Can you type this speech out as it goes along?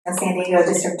San Diego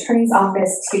District Attorney's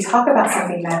Office to talk about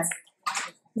something that's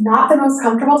not the most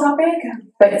comfortable topic,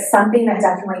 but it's something that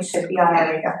definitely should be on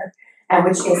our radar, and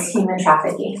which is human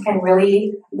trafficking. And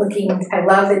really I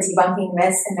love the debunking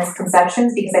myths and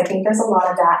misconceptions, because I think there's a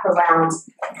lot of that around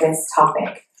this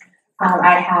topic.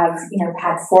 I have,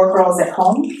 had 4 girls at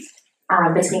home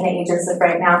between the ages of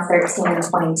right now 13 and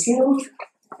 22.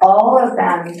 All of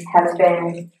them have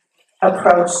been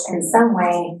approached in some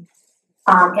way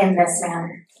in this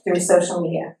manner through social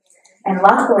media. And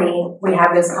luckily, we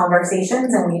have those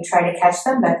conversations and we try to catch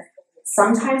them, but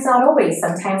sometimes not always.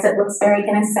 Sometimes it looks very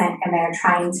innocent and they're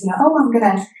trying to, I'm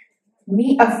going to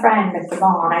meet a friend at the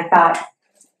mall. And I thought,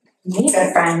 meet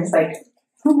a friend? Like,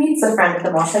 who meets a friend at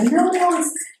the mall? She said, no,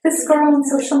 it's this girl on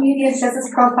social media. She has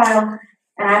this profile.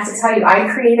 And I have to tell you, I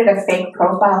created a fake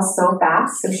profile so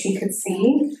fast so she could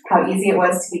see how easy it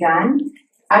was to be done.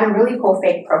 I had a really cool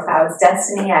fake profile. It was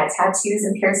Destiny. I had tattoos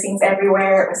and piercings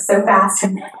everywhere. It was so fast.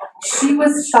 And she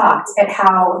was shocked at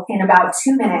how, in about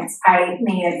 2 minutes, I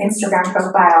made an Instagram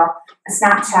profile, a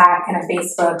Snapchat, and a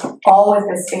Facebook, all with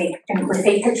this fake, and with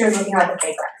fake pictures looking like a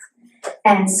fake life.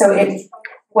 And so it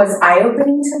was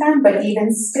eye-opening to them, but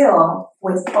even still,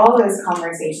 with all those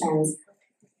conversations,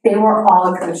 they were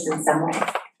all approached in some way.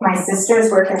 My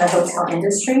sisters work in the hotel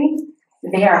industry.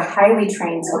 They are highly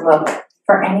trained to look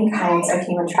for any kinds of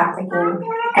human trafficking.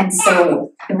 And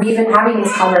so we've been having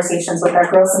these conversations with our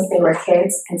girls since they were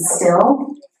kids, and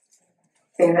still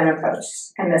they've been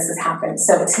approached, and this has happened.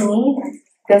 So to me,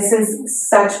 this is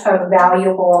such a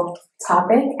valuable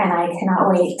topic, and I cannot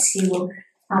wait to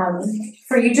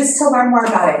for you just to learn more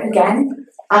about it. Again,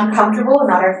 uncomfortable,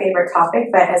 not our favorite topic,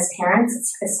 but as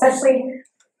parents, especially,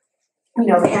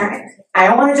 I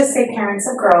don't want to just say parents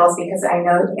of girls, because I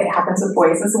know it happens with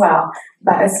boys as well,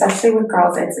 but especially with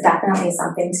girls, it's definitely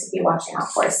something to be watching out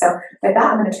for. So with that,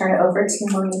 I'm going to turn it over to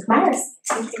Monique Myers.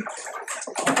 Thank you.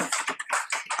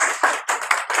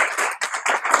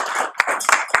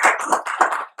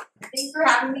 Thanks for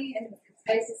having me, and it's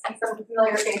nice to see some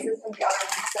familiar faces from the other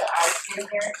ones that I've seen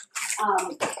here.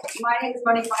 My name is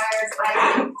Monique Myers. I'm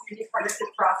a community partnership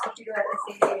prosecutor at the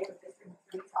San Diego District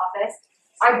Attorney's Office.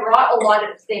 I brought a lot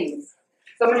of things.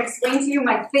 So I'm going to explain to you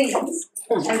my things,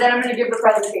 and then I'm going to give the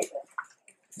presentation.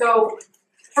 So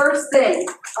first thing,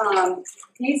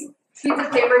 these sheets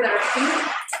of paper that are sheets,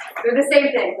 they're the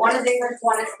same thing. One is English,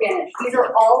 one is Spanish. These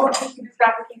are all of the human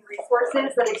trafficking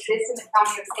resources that exist in the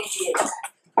county of San Diego.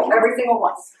 Every single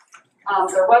one.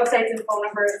 Their websites and phone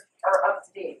numbers are up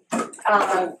to date.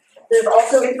 There's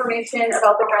also information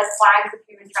about the red flags of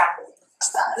human trafficking.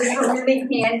 This is a really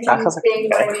handy thing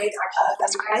that I made actually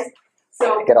for you guys.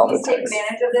 So please take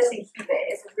advantage of this and keep it.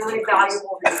 It's a really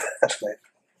valuable resource.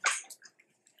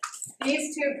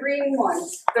 These 2 green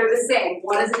ones, they're the same.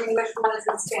 One is in English, one is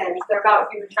in Spanish. They're about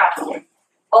human trafficking.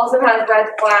 Also has red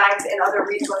flags and other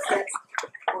resources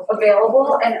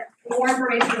available, and more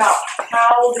information about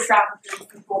how the traffickers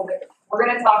control victims. We're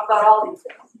going to talk about all these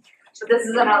things. So this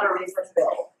is another resource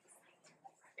available.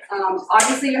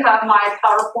 Obviously, you have my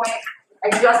PowerPoint. I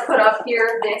just put up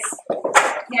here this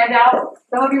handout.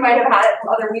 Some of you might have had it from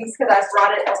other weeks because I've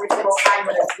brought it every single time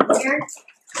that it's in here.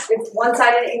 It's one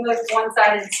side in English, one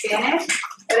side in Spanish,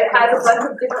 but it has a bunch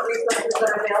of different resources that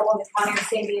are available in the county of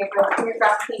San Diego, human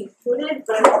trafficking included,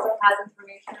 but it also has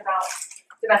information about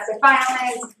domestic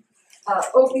violence,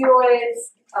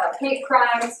 opioids, hate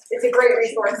crimes. It's a great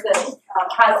resource that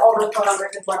has all those phone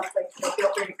numbers in one place, so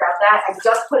feel free to grab that. I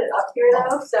just put it up here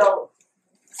though, so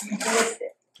you missed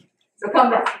it. So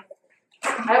come back.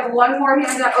 I have one more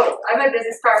handout. Oh, I have my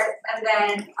business card, and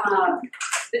then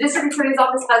the district attorney's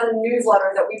office has a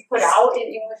newsletter that we put out in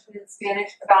English and in Spanish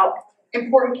about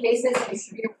important cases,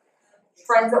 distributed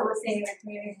trends that we're seeing in the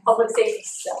community, public safety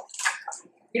stuff.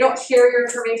 You don't share your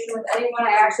information with anyone.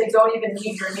 I actually don't even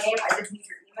need your name. I just need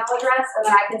your email address, and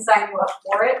then I can sign you up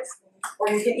for it. Or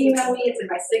you can email me. It's in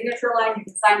my signature line. You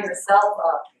can sign yourself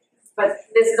up. But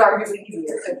this is arguably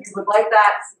easier. So if you would like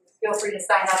that, feel free to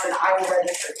sign up, and I will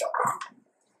register you.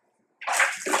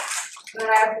 And then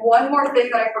I have one more thing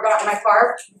that I forgot in my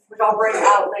car, which I'll bring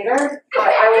out later, but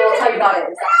I will tell you about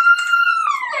it.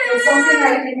 So something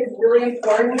that I think is really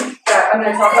important that I'm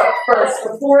going to talk about first,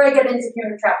 before I get into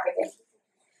human trafficking,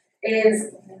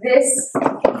 is this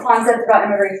concept about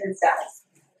immigration status.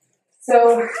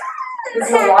 So this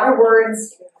is a lot of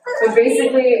words, but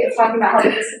basically it's talking about how the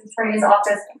district attorney's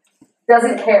office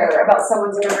doesn't care about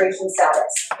someone's immigration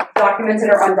status, documented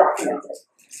or undocumented.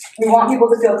 We want people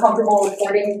to feel comfortable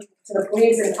reporting to the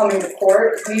police and coming to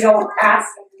court. We don't ask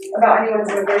about anyone's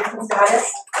immigration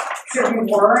status. Should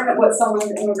we learn what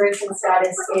someone's immigration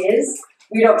status is,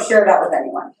 we don't share that with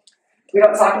anyone. We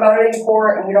don't talk about it in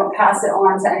court, and we don't pass it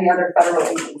on to any other federal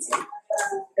agency.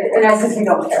 In essence, we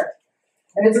don't care.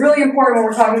 And it's really important when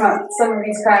we're talking about some of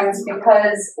these crimes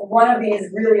because one of these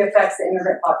really affects the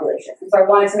immigrant population. So I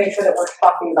wanted to make sure that we're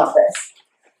talking about this.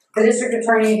 The district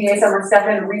attorney, DA Summer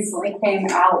Stephan, recently came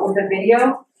out with a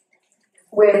video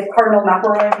with Cardinal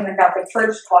McElroy from the Catholic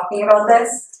Church talking about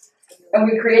this. And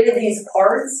we created these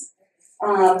cards.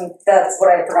 That's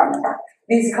what I forgot about.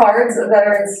 These cards that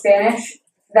are in Spanish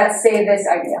that say this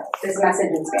idea, this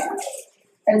message in Spanish.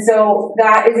 And so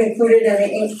that is included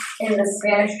in the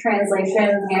Spanish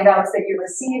translation handouts that you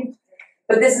received.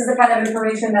 But this is the kind of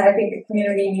information that I think the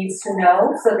community needs to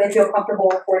know so they feel comfortable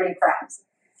reporting crimes.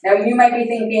 Now you might be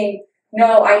thinking,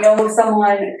 no, I know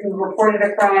someone who reported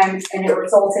a crime and it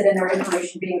resulted in their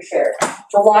information being shared.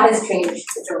 The law has changed.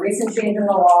 It's a recent change in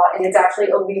the law and it's actually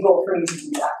illegal for you to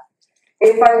do that.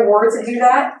 If I were to do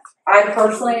that, I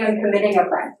personally am committing a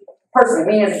crime.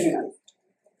 Personally, me as a human.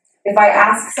 If I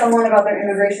ask someone about their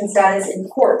immigration status in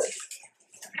court,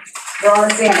 they're on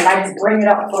the stand and I just bring it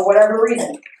up for whatever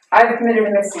reason, I've committed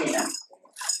a misdemeanor.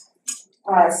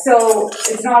 So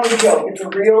it's not a joke, it's a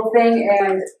real thing,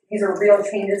 and these are real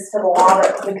changes to the law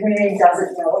that the community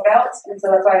doesn't know about, and so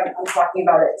that's why I'm talking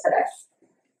about it today.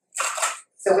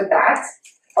 So with that,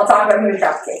 I'll talk about human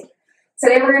trafficking.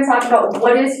 Today we're going to talk about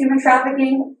what is human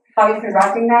trafficking, how you can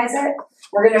recognize it.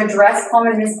 We're going to address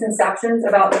common misconceptions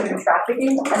about human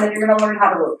trafficking, and then you're going to learn how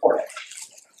to report it.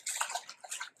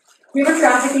 Human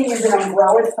trafficking is an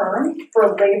umbrella term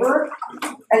for labor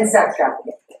and sex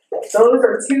trafficking. Those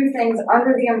are two things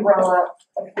under the umbrella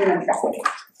of human trafficking.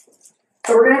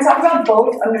 So we're going to talk about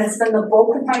both. I'm going to spend the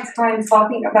bulk of my time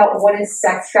talking about what is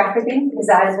sex trafficking, because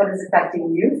that is what is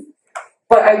affecting youth.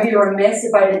 But I'd be remiss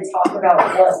if I didn't talk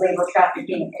about what labor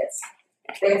trafficking is.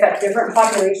 They affect different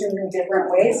populations in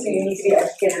different ways, so you need to be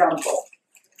educated on both.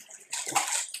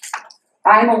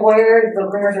 I'm a lawyer, the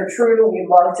rumors are true, we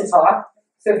love to talk.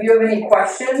 So if you have any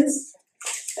questions,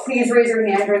 please raise your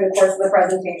hand during the course of the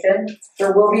presentation.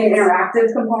 There will be an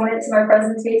interactive component to my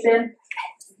presentation.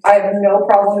 I have no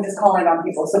problem just calling on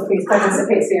people, so please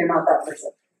participate so you're not that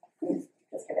person.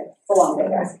 Just kidding. It's a long day,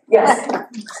 guys. Yes?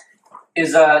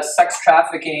 Is sex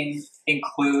trafficking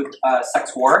include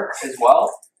sex work as well?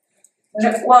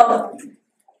 No, well,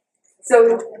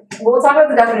 so we'll talk about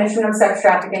the definition of sex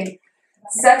trafficking.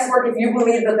 Sex work, if you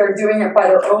believe that they're doing it by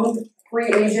their own free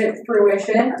agent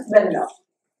fruition, then no.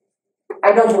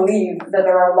 I don't believe that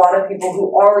there are a lot of people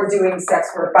who are doing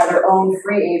sex work by their own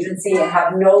free agency and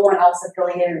have no one else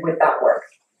affiliated with that work.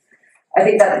 I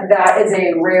think that is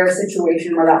a rare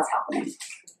situation where that's happening.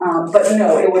 But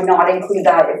no, it would not include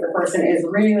that if the person is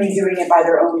really doing it by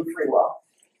their own free will.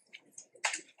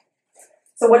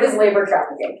 So what is labor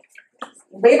trafficking?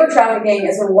 Labor trafficking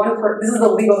is when this is the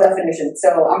legal definition.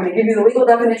 So I'm going to give you the legal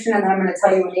definition and then I'm going to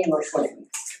tell you in English what it means.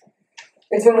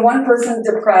 It's when one person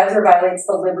deprives or violates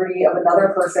the liberty of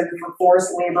another person for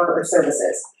forced labor or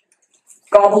services.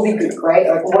 Gobbledygook, right?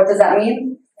 Like, what does that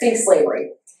mean? Think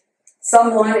slavery.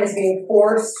 Someone is being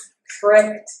forced,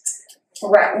 tricked,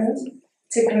 threatened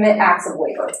to commit acts of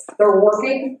labor. They're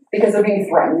working because they're being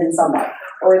threatened in some way,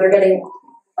 or they're getting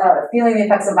feeling the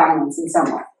effects of violence in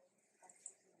some way.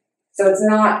 So it's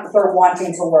not they're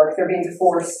wanting to work, they're being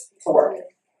forced to work.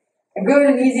 A good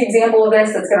and easy example of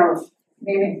this that's going to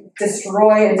maybe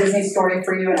destroy a Disney story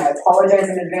for you, and I apologize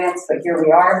in advance, but here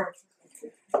we are.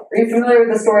 Are you familiar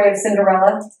with the story of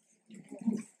Cinderella?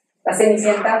 La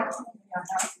Cenicienta?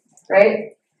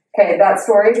 Right? Okay, that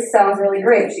story sounds really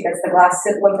great. She gets the glass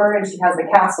slipper and she has the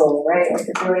castle, right?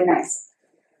 It's really nice.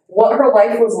 What her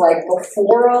life was like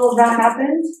before all of that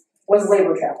happened was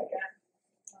labor trafficking.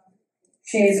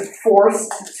 She's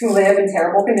forced to live in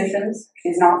terrible conditions.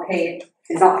 She's not paid.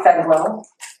 She's not fed well.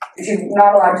 And she's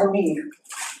not allowed to leave.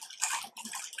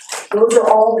 Those are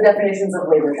all the definitions of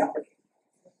labor trafficking.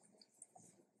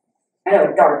 I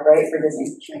know, dark, right, for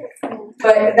Disney.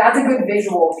 But that's a good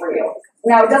visual for you.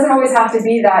 Now, it doesn't always have to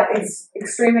be that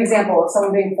extreme example of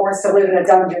someone being forced to live in a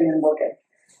dungeon and working.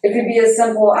 It could be as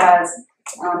simple as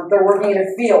they're working in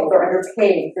a field, they're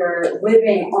underpaid, they're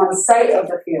living on site of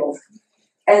the field,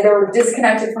 and they're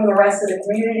disconnected from the rest of the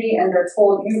community, and they're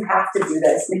told, you have to do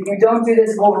this. And if you don't do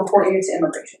this, we'll report you to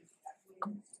immigration.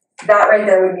 That right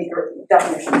there would be the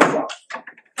definition as well.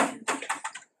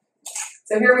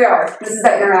 So here we are. This is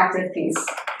that interactive piece.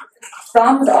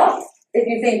 Thumbs up if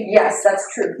you think, yes, that's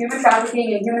true. Human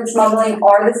trafficking and human smuggling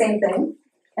are the same thing.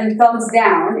 And thumbs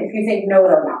down if you think, no,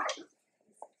 they're not.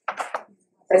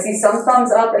 I see some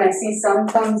thumbs up and I see some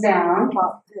thumbs down.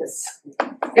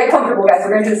 Get comfortable, guys.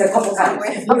 We're going to do this a couple times.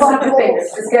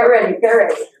 Just get ready. Get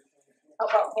ready.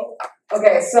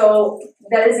 Okay, so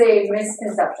that is a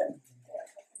misconception.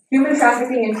 Human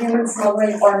trafficking and human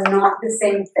smuggling are not the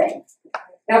same thing.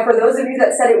 Now, for those of you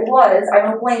that said it was, I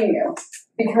don't blame you.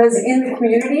 Because in the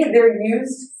community, they're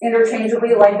used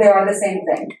interchangeably like they are the same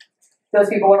thing. Those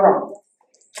people are wrong.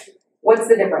 What's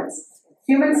the difference?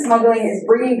 Human smuggling is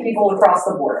bringing people across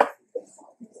the border.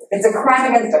 It's a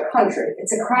crime against a country.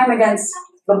 It's a crime against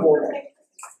the border.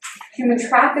 Human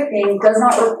trafficking does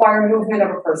not require movement of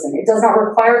a person. It does not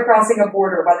require crossing a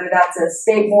border, whether that's a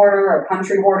state border or a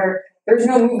country border. There's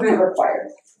no movement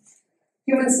required.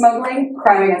 Human smuggling,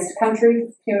 crime against a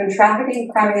country. Human trafficking,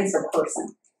 crime against a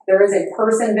person. There is a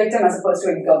person victim as opposed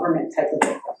to a government type of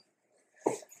victim.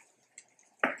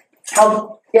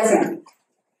 Yes, ma'am.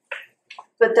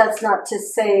 But that's not to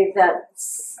say that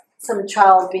some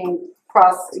child being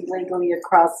crossed illegally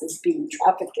across is being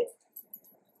trafficked.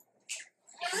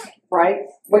 Right?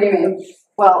 What do you mean?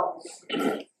 Well,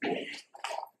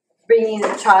 bringing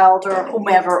a child or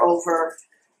whomever over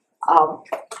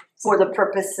for the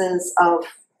purposes of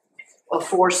a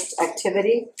forced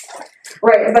activity.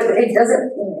 Right, but it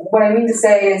doesn't, what I mean to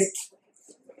say is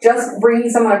just bringing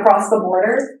someone across the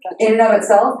border in and of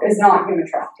itself is not human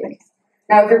trafficking.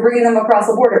 Now, if you're bringing them across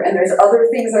the border and there's other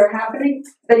things that are happening,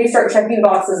 then you start checking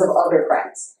boxes of other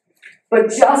crimes. But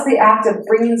just the act of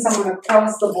bringing someone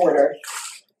across the border,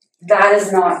 that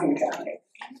is not human trafficking.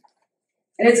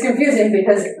 And it's confusing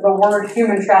because the word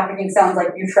human trafficking sounds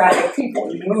like you traffic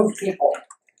people, you move people.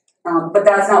 But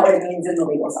that's not what it means in the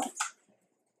legal sense.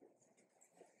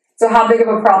 So how big of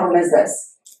a problem is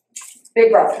this?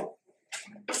 Big problem.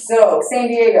 So San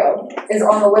Diego is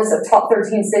on the list of top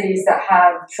 13 cities that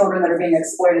have children that are being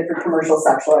exploited through commercial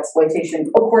sexual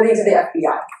exploitation, according to the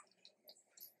FBI.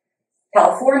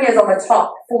 California is on the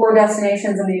top 4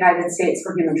 destinations in the United States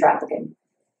for human trafficking.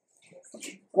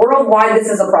 Worldwide, this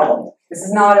is a problem. This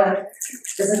is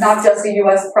not just a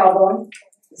US problem.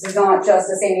 This is not just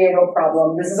a San Diego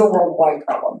problem. This is a worldwide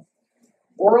problem.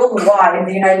 Worldwide,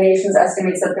 the United Nations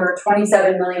estimates that there are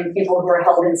 27 million people who are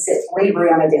held in slavery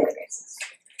on a daily basis.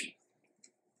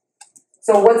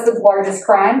 So what's the largest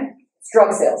crime? It's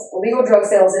drug sales. Illegal drug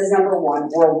sales is number 1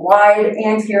 worldwide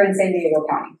and here in San Diego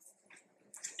County.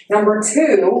 Number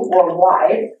 2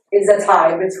 worldwide is a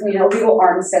tie between illegal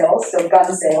arms sales, so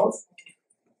gun sales,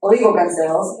 illegal gun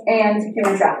sales, and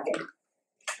human trafficking.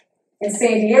 In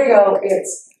San Diego,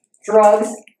 it's drugs,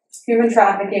 human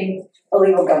trafficking,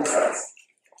 illegal gun sales.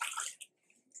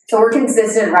 So we're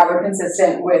rather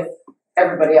consistent with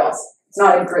everybody else. It's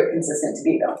not a great consistent to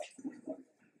be though.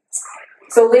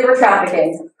 So labor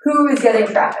trafficking, who is getting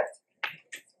trafficked?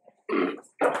 It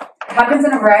happens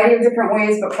in a variety of different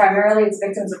ways, but primarily it's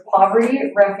victims of poverty,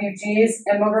 refugees,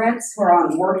 immigrants who are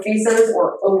on work visas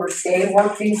or overstayed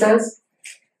work visas,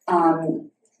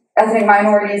 ethnic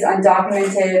minorities,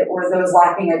 undocumented, or those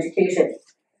lacking education.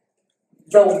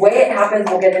 The way it happens,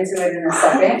 we'll get into it in a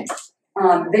second.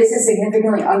 This is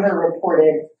significantly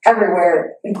underreported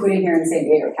everywhere, including here in San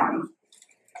Diego County.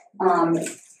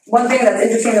 One thing that's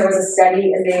interesting, there was a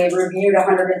study and they reviewed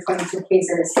 122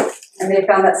 cases and they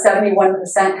found that 71%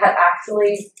 had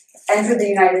actually entered the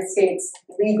United States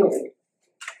legally.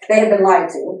 They had been lied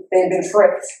to, they had been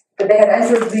tricked, but they had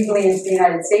entered legally into the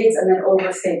United States and then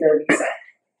overstayed their visa.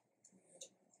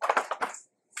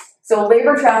 So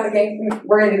labor trafficking,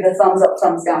 we're going to do the thumbs up,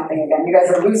 thumbs down thing again. You guys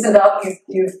are loosened up,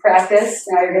 you've practiced,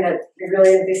 now you're going to be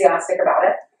really enthusiastic about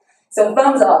it. So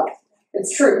thumbs up,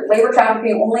 it's true. Labor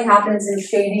trafficking only happens in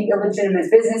shady,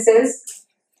 illegitimate businesses.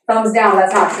 Thumbs down,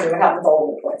 that's not true. It happens all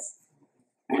over the place.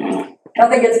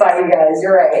 Nothing gets by you guys,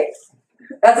 you're right.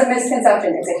 That's a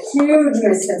misconception. It's a huge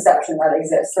misconception that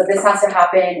exists, that this has to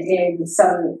happen in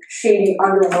some shady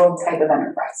underworld type of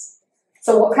enterprise.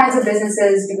 So what kinds of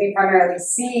businesses do we primarily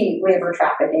see labor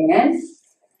trafficking in?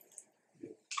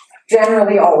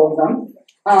 Generally all of them.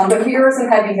 But here are some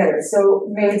heavy hitters. So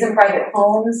maids in private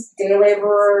homes, day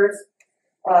laborers,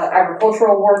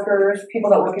 agricultural workers, people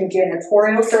that work in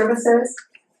janitorial services,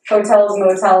 hotels,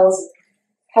 motels,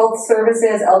 health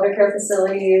services, elder care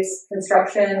facilities,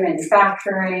 construction,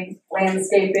 manufacturing,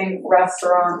 landscaping,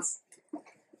 restaurants,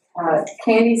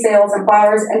 candy sales and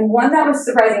flowers. And one that was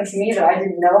surprising to me that I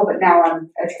didn't know, but now I'm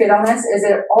educated on this, is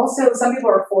that also some people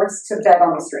are forced to beg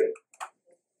on the street.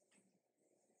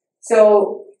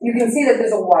 So you can see that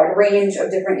there's a wide range of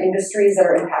different industries that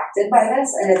are impacted by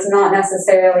this, and it's not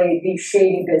necessarily the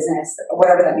shady business,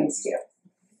 whatever that means to you.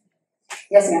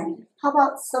 Yes, ma'am? How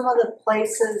about some of the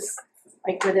places,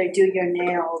 like where they do your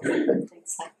nails and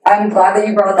things like that? I'm glad that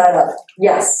you brought that up.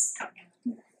 Yes.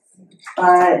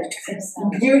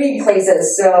 Beauty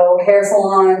places, so hair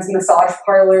salons, massage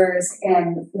parlors,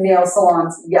 and nail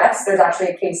salons. Yes, there's actually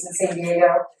a case in San Diego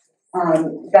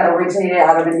that originated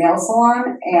out of a nail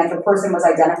salon, and the person was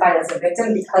identified as a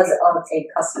victim because of a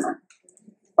customer.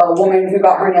 A woman who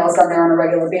got her nails done there on a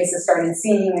regular basis started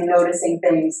seeing and noticing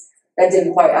things that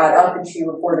didn't quite add up, and she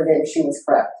reported it, and she was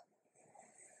correct.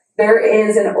 There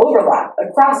is an overlap, a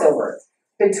crossover,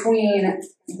 between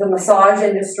the massage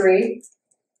industry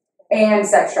and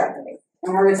sex trafficking.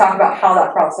 And we're going to talk about how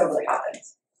that crossover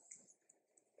happens.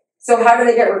 So how do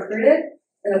they get recruited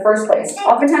in the first place?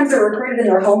 Oftentimes they're recruited in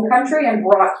their home country and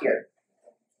brought here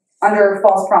under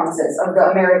false promises of the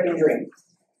American dream.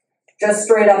 Just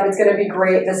straight up, it's going to be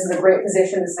great, this is a great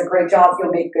position, this is a great job,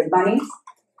 you'll make good money.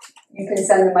 You can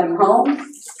send the money home.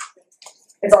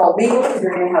 It's all legal because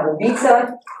you're going to have a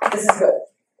visa. This is good.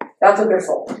 That's what they're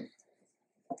sold.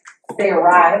 They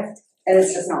arrive, and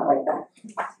it's just not like that.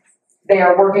 They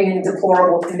are working in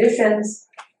deplorable conditions.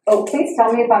 Oh, please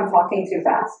tell me if I'm talking too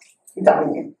fast. I'm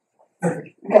telling you.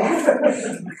 Okay.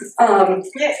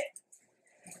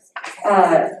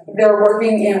 They're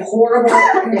working in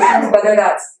horrible conditions, whether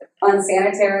that's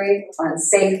unsanitary,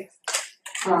 unsafe,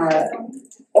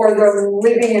 or they're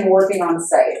living and working on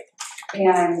site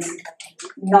and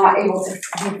not able to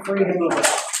be free to move.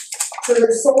 So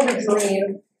they're sold a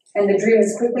dream, and the dream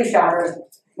is quickly shattered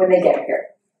when they get here.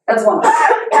 That's one way.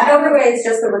 Another way is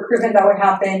just the recruitment that would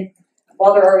happen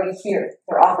while they're already here.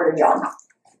 They're offered a job.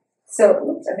 So,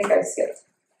 oops, I think I skipped.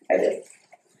 I did.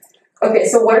 Okay,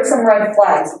 so what are some red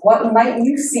flags? What might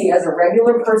you see as a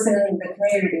regular person in the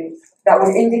community that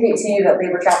would indicate to you that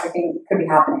labor trafficking could be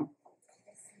happening?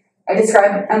 I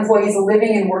described employees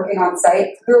living and working on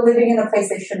site. They're living in a place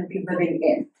they shouldn't be living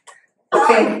in.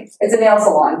 Think it's a nail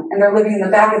salon, and they're living in the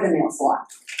back of the nail salon.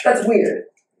 That's weird,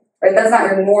 right? That's not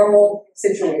your normal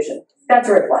situation. That's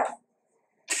a red flag.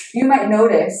 You might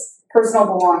notice personal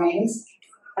belongings,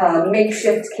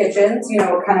 makeshift kitchens,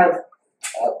 kind of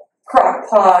crock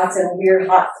pots and weird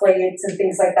hot plates and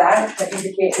things like that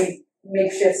indicate a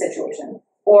makeshift situation.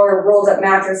 Or rolled up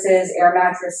mattresses, air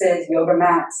mattresses, yoga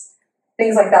mats,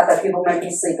 things like that people might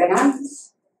be sleeping on.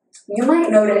 You might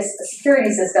notice a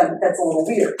security system that's a little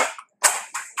weird.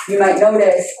 You might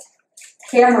notice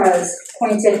cameras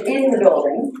pointed in the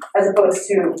building as opposed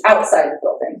to outside the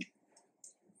building,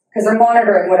 because they're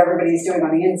monitoring what everybody's doing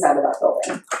on the inside of that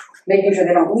building, making sure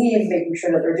they don't leave, making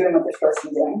sure that they're doing what they're supposed to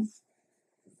be doing.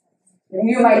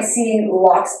 You might see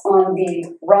locks on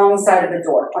the wrong side of the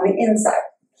door, on the inside,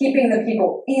 keeping the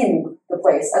people in the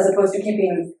place as opposed to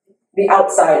keeping the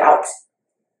outside out.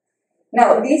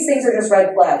 Now, these things are just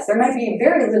red flags. There might be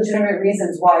very legitimate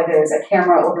reasons why there's a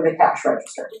camera over the cash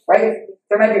register, right?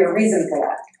 There might be a reason for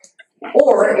that.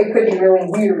 Or it could be really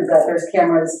weird that there's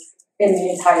cameras in the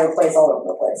entire place, all over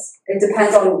the place. It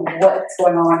depends on what's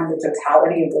going on in the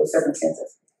totality of those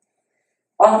circumstances.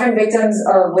 Often victims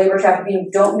of labor trafficking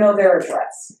don't know their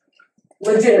address.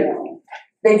 Legitimately.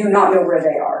 They do not know where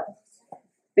they are.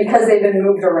 Because they've been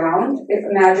moved around.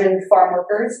 Imagine farm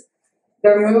workers.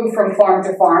 They're moved from farm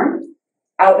to farm,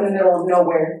 out in the middle of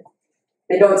nowhere.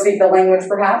 They don't speak the language,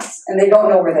 perhaps, and they don't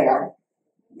know where they are.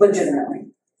 Legitimately.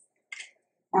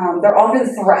 They're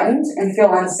often threatened and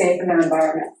feel unsafe in their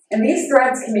environment. And these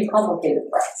threats can be complicated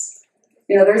threats.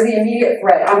 There's the immediate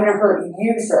threat, I'm going to hurt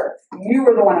you, sir. You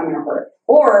are the one I'm going to hurt.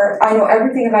 Or, I know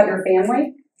everything about your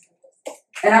family,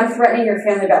 and I'm threatening your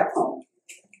family back home.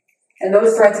 And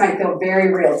those threats might feel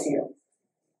very real to you.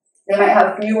 They might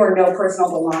have few or no personal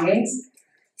belongings.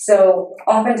 So,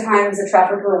 oftentimes, the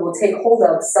trafficker will take hold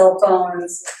of cell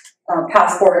phones,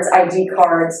 passports, ID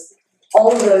cards,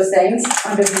 all of those things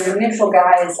under the initial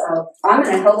guise of, I'm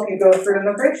going to help you go through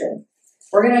immigration.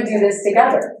 We're going to do this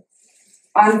together.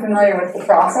 I'm familiar with the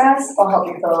process, I'll help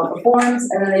you fill out the forms,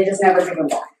 and then they just never give them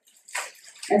back.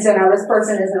 And so now this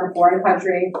person is in a foreign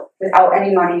country without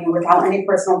any money, without any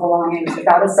personal belongings,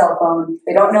 without a cell phone,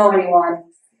 they don't know anyone,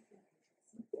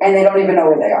 and they don't even know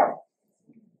where they are.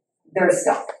 They're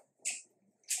stuck.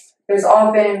 There's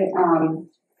often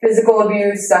physical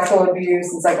abuse, sexual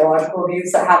abuse, and psychological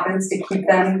abuse that happens to keep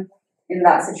them in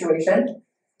that situation.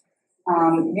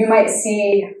 You might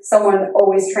see someone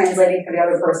always translating for the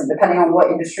other person, depending on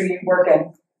what industry you work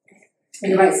in.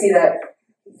 You might see that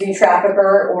the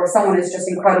trafficker or someone is just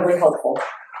incredibly helpful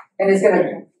and is going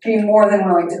to be more than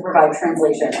willing to provide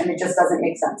translation, and it just doesn't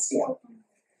make sense to you.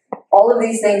 All of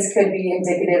these things could be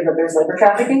indicative that there's labor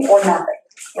trafficking or nothing,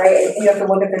 right? You have to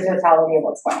look at the totality of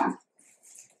what's going on.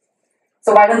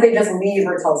 So why don't they just leave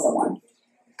or tell someone?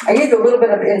 I gave a little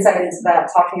bit of insight into that,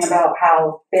 talking about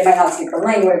how they might not speak the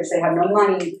language, they have no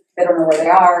money, they don't know where they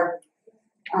are.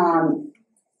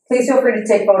 Please feel free to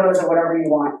take photos or whatever you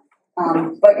want.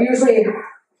 But usually,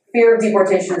 fear of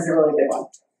deportation is a really big one.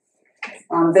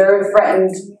 They're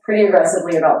threatened pretty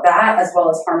aggressively about that, as well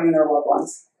as harming their loved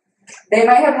ones. They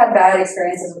might have had bad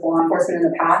experiences with law enforcement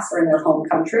in the past or in their home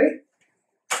country.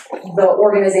 The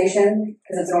organization,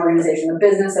 because it's an organization, the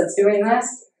business that's doing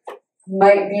this,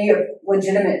 might be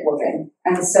legitimate looking.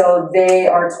 And so they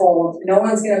are told, no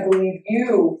one's going to believe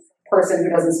you, person who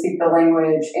doesn't speak the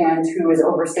language and who has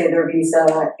overstayed their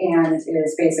visa and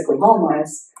is basically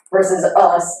homeless, versus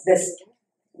us, this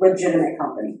legitimate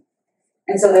company.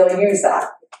 And so they'll use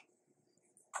that.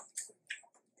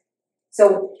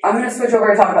 So I'm going to switch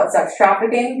over to talk about sex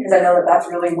trafficking, because I know that that's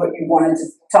really what you wanted to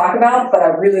talk about, but I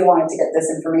really wanted to get this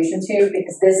information to you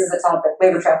because this is a topic,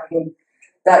 labor trafficking,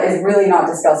 that is really not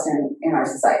discussed in our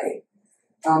society,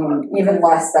 even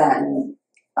less than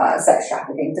sex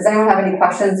trafficking. Does anyone have any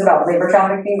questions about labor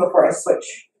trafficking before I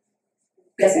switch?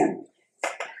 Yes, ma'am.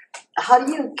 How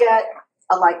do you get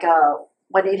a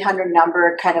 1-800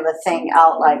 number kind of a thing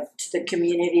out to the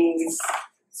communities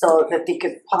so that they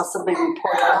could possibly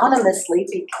report anonymously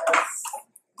because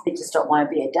they just don't want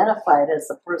to be identified as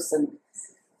the person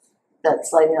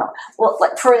that's well,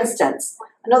 for instance,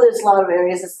 I know there's a lot of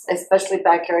areas, especially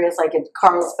back areas like in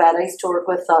Carlsbad. I used to work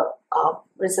with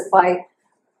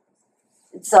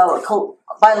it's a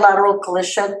bilateral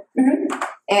coalition,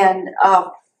 and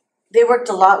they worked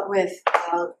a lot with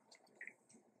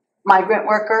migrant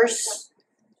workers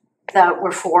that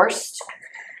were forced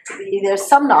to be there.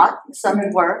 Some not, some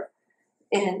were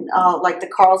in the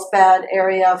Carlsbad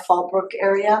area, Fallbrook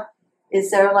area. Is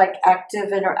there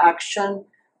active interaction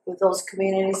with those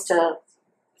communities to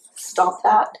stop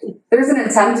that? There's an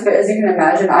attempt, but as you can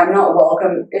imagine, I'm not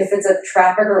welcome. If it's a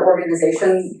trafficker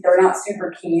organization, they're not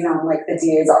super keen on the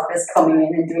DA's office coming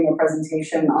in and doing a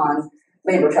presentation on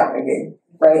labor trafficking,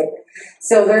 right?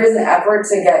 So there is an effort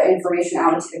to get information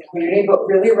out into the community, but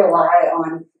really rely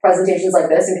on presentations like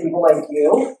this and people like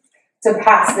you to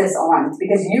pass this on,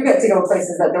 because you get to go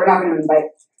places that they're not going to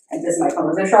invite, and this might come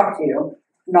as a shock to you.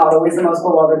 Not always the most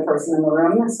beloved person in the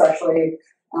room, especially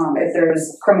if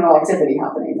there's criminal activity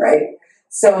happening, right?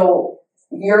 So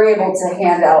you're able to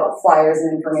hand out flyers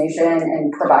and information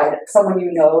and provide someone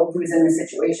you know who's in the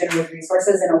situation with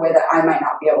resources in a way that I might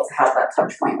not be able to have that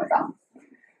touch point with them.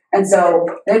 And so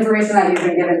the information that you've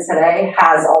been given today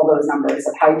has all those numbers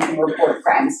of how you can report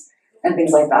crimes and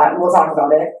things like that, and we'll talk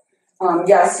about it.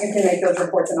 Yes, you can make those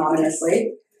reports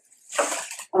anonymously.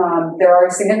 There are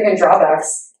significant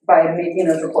drawbacks by making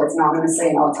those reports anonymously,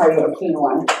 and I'll tell you a key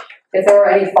one. If there are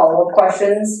any follow-up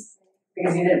questions,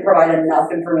 because you didn't provide enough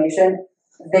information,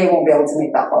 they won't be able to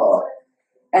make that follow-up.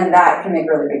 And that can make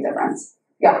a really big difference.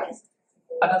 Yeah.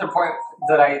 Another point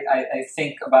that I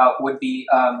think about would be,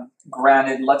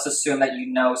 granted, let's assume that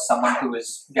you know someone who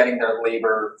is getting their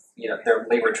labor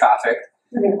trafficked.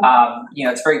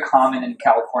 It's very common in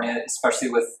California, especially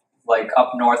with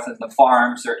up north in the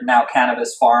farms, or now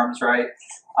cannabis farms, right?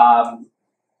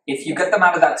 If you get them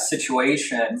out of that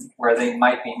situation where they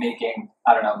might be making,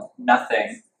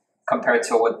 nothing compared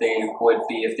to what they would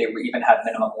be if they even had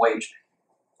minimum wage,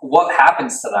 what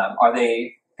happens to them? Are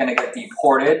they going to get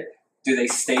deported? Do they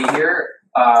stay here?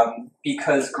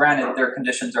 Because granted, their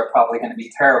conditions are probably going to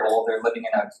be terrible. They're living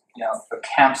in a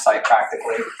campsite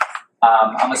practically.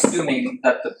 I'm assuming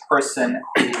that the person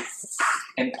who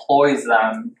employs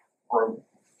them, or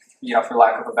for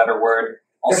lack of a better word,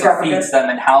 also feeds them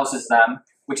and houses them,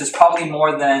 which is probably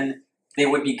more than they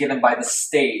would be given by the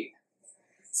state.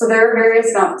 So there are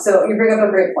various so you bring up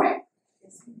a great point.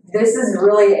 This is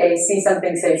really a see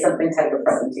something, say something type of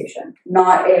presentation,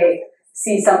 not a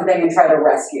see something and try to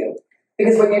rescue.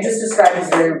 Because what you just described is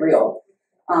very real.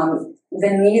 The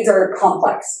needs are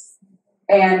complex.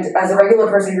 And as a regular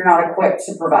person, you're not equipped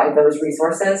to provide those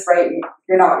resources, right?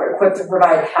 You're not equipped to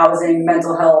provide housing,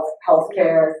 mental health,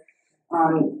 healthcare,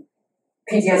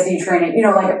 PTSD training,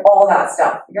 all that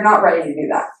stuff. You're not ready to do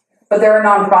that. But there are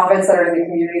nonprofits that are in the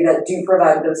community that do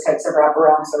provide those types of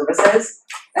wraparound services.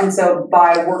 And so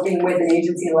by working with an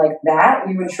agency like that,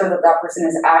 you ensure that that person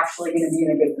is actually going to be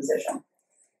in a good position.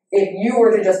 If you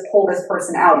were to just pull this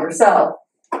person out yourself,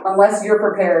 unless you're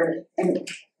prepared, and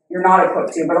you're not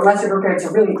equipped to, but unless you're prepared to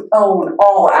really own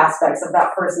all aspects of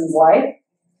that person's life,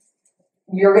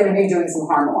 you're going to be doing some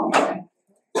harm along the way.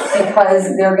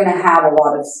 Because they're going to have a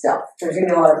lot of stuff. There's going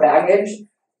to be a lot of baggage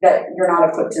that you're not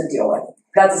equipped to deal with.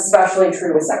 That's especially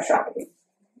true with sex trafficking.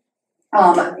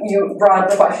 You brought up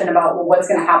the question about, what's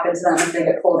going to happen to them if they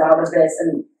get pulled out of this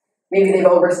and maybe they've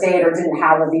overstayed or didn't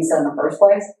have a visa in the first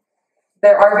place.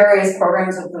 There are various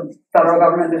programs with the federal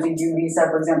government. There's a U visa,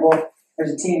 for example.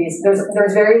 There's a T visa.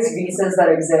 There's various visas that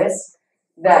exist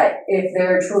that if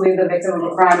they're truly the victim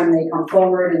of a crime and they come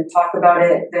forward and talk about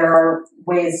it, there are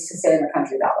ways to stay in the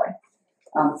country that way.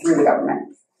 through the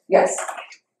government. Yes.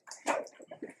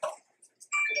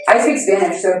 I speak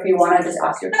Spanish, so if you want to just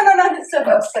ask your... No, it's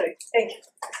sorry. Thank you.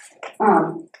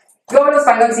 Yo hablo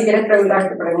español si quieres preguntar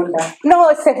tu pregunta.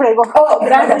 No, se fregó. Oh,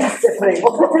 gracias. Se fregó.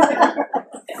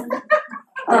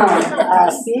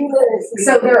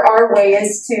 So there are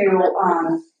ways to,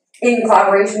 in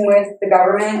collaboration with the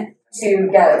government, to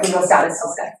get legal status to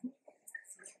stay.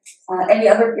 Any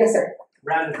other? Yes, sir.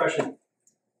 Random question.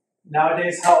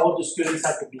 Nowadays, how old do students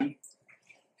have to be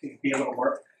able to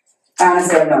work? I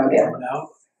honestly have no idea. No?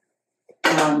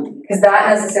 Because that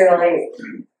necessarily,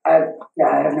 I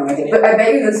have no idea. But I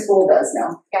bet you the school does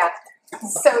know. Yeah.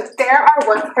 So there are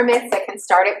work permits that can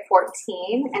start at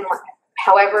 14, and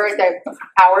however, the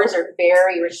hours are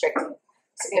very restricted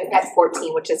at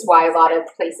 14, which is why a lot of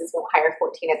places won't hire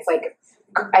 14. It's like,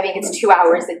 I think it's 2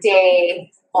 hours a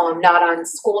day, not on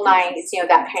school nights,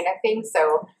 that kind of thing.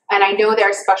 So, and I know there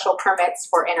are special permits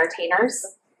for entertainers,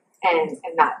 and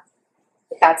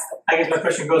that's. I guess my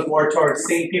question goes more towards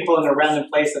seeing people in a random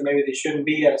place that maybe they shouldn't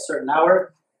be at a certain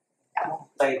hour,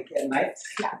 like at night.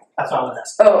 Yeah. That's all I'm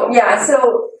asking. Oh, yeah.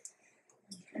 So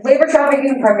labor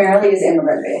trafficking primarily is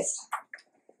immigrant based.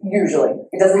 Usually.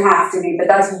 It doesn't have to be, but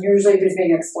that's usually who's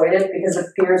being exploited because the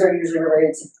fears are usually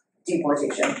related to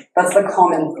deportation. That's the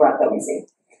common threat that we see.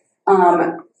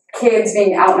 Kids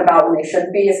being out and about when they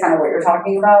shouldn't be is kind of what you're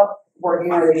talking about, working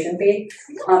where they shouldn't be.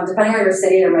 Depending on your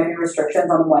city, there might be restrictions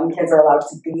on when kids are allowed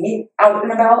to be out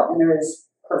and about, and there's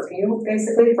curfew,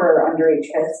 basically, for underage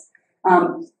kids.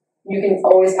 You can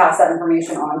always pass that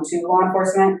information on to law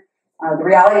enforcement. The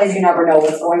reality is you never know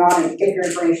what's going on and if your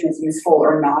information is useful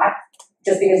or not,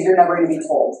 just because you're never going to be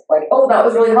told. Like, oh, that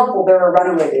was really helpful. They're a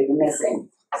runaway. They've been missing.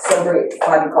 So great.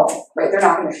 Glad you called. Right? They're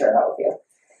not going to share that with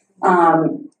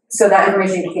you. So that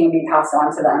information can be passed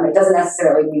on to them. It doesn't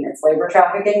necessarily mean it's labor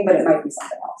trafficking, but it might be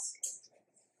something else.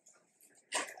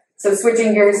 So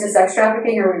switching gears to sex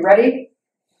trafficking, are we ready?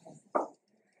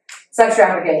 Sex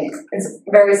trafficking is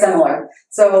very similar.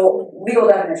 So legal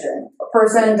definition, a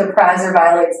person deprives or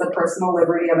violates the personal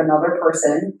liberty of another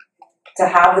person to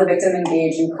have the victim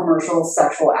engage in commercial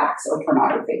sexual acts or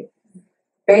pornography.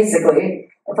 Basically,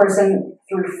 a person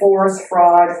through force,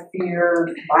 fraud,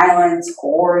 fear, violence,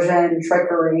 coercion,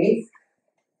 trickery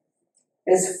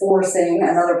is forcing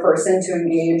another person to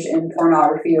engage in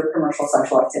pornography or commercial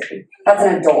sexual activity. That's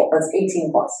an adult, that's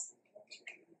 18 plus.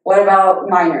 What about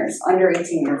minors under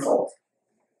 18 years old?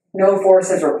 No force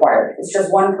is required. It's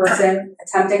just one person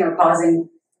attempting or causing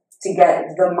to get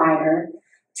the minor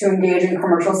to engage in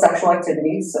commercial sexual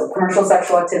activity. So commercial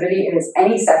sexual activity is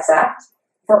any sex act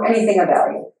for anything of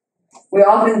value. We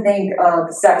often think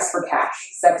of sex for cash,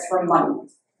 sex for money,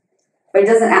 but it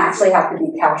doesn't actually have to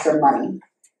be cash or money.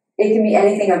 It can be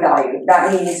anything of value.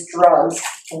 That means drugs,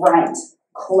 rent,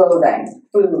 clothing,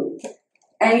 food,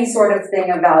 any sort of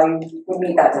thing of value would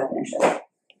meet that definition.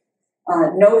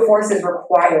 No force is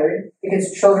required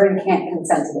because children can't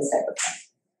consent to this type of thing.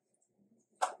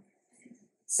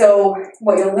 So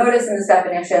what you'll notice in this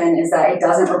definition is that it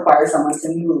doesn't require someone to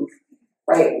move.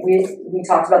 Right, we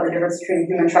talked about the difference between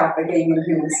human trafficking and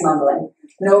human smuggling.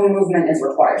 No movement is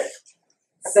required.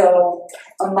 So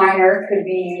a minor could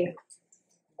be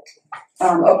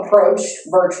approached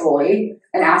virtually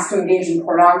and asked to engage in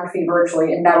pornography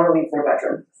virtually and never leave their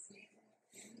bedroom.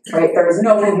 Right, there is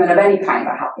no movement of any kind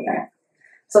that happened there.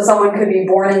 So someone could be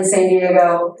born in San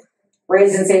Diego,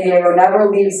 raised in San Diego, never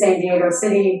leave San Diego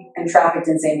City, and trafficked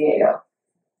in San Diego.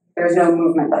 There's no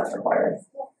movement that's required.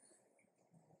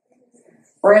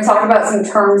 We're going to talk about some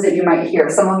terms that you might hear.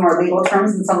 Some of them are legal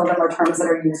terms and some of them are terms that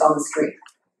are used on the street.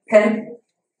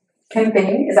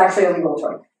 Pimping is actually a legal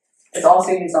term. It's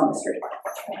also used on the street.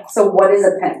 So what is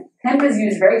a pimp? Pimp is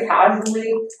used very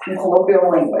casually in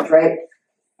colloquial language, right?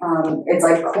 It's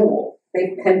like cool.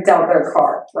 They pimped out their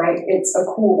car, right? It's a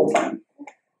cool term.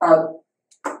 A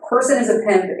person is a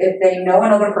pimp if they know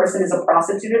another person is a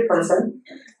prostituted person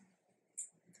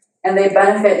and they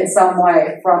benefit in some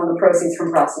way from the proceeds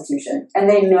from prostitution, and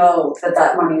they know that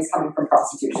that money is coming from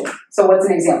prostitution. So what's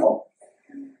an example?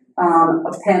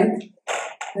 A pimp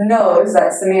knows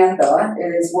that Samantha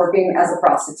is working as a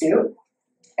prostitute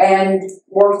and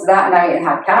worked that night and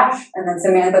had cash, and then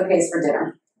Samantha pays for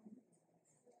dinner.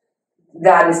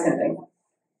 That is pimping.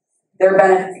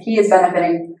 He is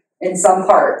benefiting in some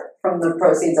part from the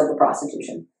proceeds of the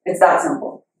prostitution. It's that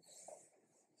simple.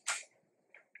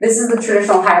 This is the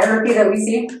traditional hierarchy that we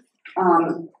see.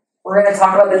 We're going to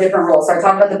talk about the different roles. So I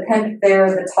talked about the pimp there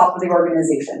at the top of the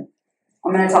organization.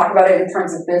 I'm going to talk about it in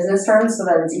terms of business terms so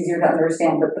that it's easier to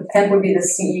understand, but the pimp would be the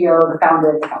CEO, the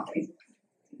founder of the company.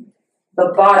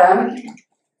 The bottom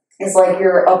is like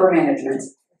your upper management.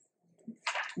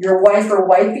 Your wife or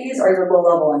wifeys are your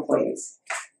low-level employees.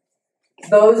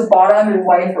 Those bottom and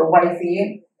wife or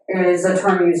wifey is a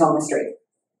term used on the street.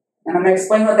 And I'm going to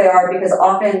explain what they are because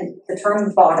often the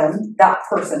term bottom, that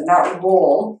person, that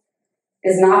role,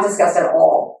 is not discussed at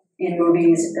all in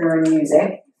movies or in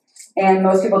music. And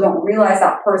most people don't realize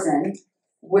that person,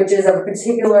 which is of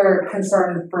particular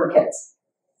concern for kids.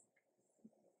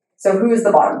 So who is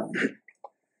the bottom?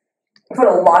 I put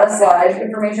a lot of slide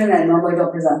information that I normally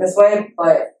don't present this way,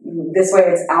 but this way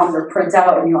it's out in your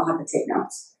printout and you don't have to take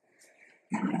notes.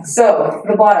 So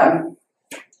the bottom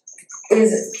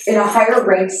is in a higher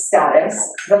ranked status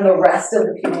than the rest of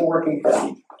the people working for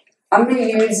them. I'm going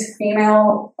to use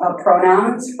female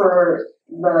pronouns for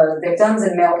the victims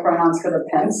and male pronouns for the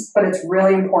pimps, but it's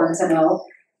really important to know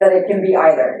that it can be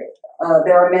either.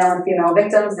 There are male and female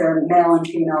victims, there are male and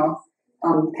female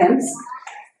pimps,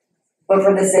 but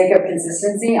for the sake of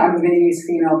consistency, I'm going to use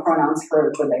female pronouns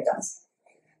for the victims.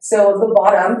 So the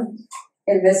bottom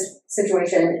in this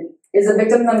situation is a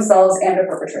victim themselves and a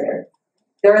perpetrator.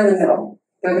 They're in the middle.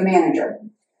 They're the manager.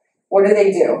 What do?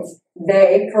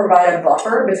 They provide a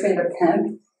buffer between the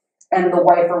pimp and the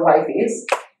wife or wifeys,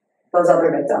 those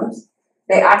other victims.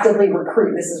 They actively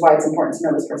recruit. This is why it's important to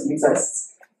know this person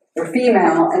exists. They're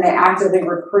female, and they actively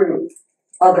recruit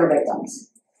other victims.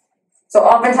 So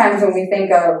oftentimes when we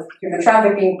think of human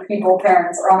trafficking,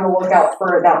 parents are on the lookout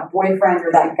for that boyfriend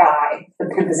or that guy. The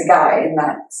pimp is a guy in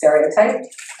that stereotype.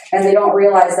 And they don't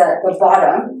realize that the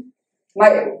bottom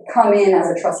might come in as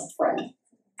a trusted friend,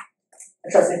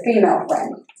 a trusted female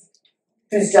friend,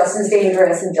 who's just as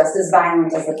dangerous and just as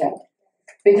violent as the pimp,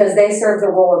 because they serve the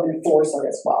role of enforcer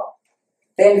as well.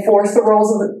 They enforce the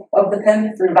roles of the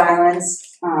pimp through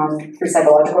violence, through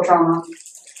psychological trauma.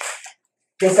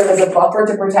 They serve as a buffer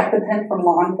to protect the pimp from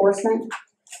law enforcement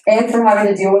and from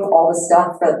having to deal with all the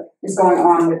stuff that is going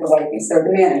on with the wifeys. They're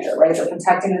the manager, right? They're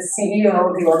protecting the CEO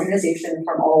of the organization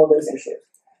from all of those issues.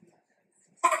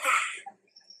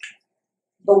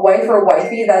 The wife or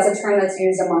wifey, that's a term that's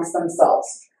used amongst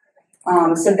themselves.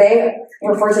 So they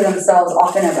refer to themselves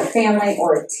often as a family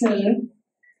or a team,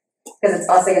 because it's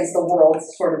us against the world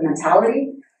sort of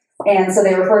mentality. And so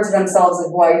they refer to themselves as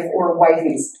wife or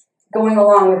wifeys, going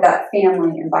along with that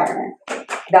family environment.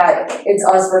 That it's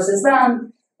us versus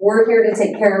them. We're here to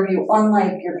take care of you,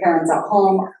 unlike your parents at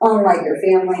home, unlike your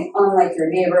family, unlike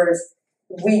your neighbors.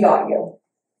 We got you.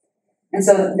 And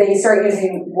so they start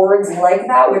using words like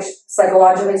that, which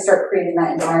psychologically start creating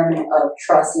that environment of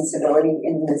trust and stability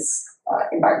in this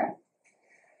environment.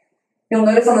 You'll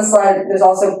notice on the slide, there's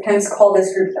also pimps call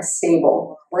this group a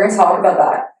stable. We're going to talk about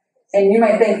that. And you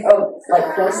might think, oh,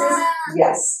 like horses?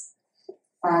 Yes.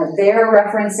 They're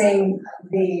referencing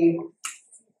the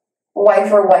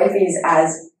wife or wifeys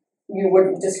as you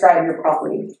would describe your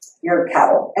property, your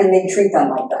cattle, and they treat them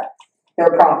like that.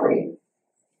 They're property.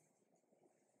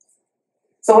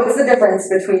 So what's the difference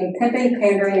between pimping,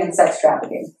 pandering, and sex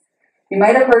trafficking? You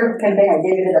might have heard pimping, I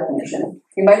gave you the definition.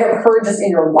 You might have heard just in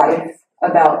your life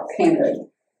about pandering.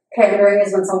 Pandering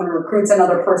is when someone recruits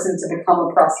another person to become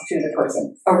a prostituted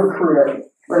person, a recruiter,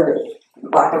 for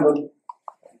lack of a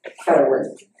better word.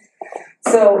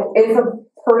 So if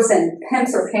a person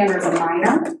pimps or panders a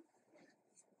minor,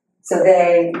 so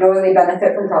they knowingly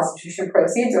benefit from prostitution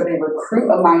proceeds, or they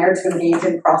recruit a minor to engage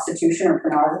in prostitution or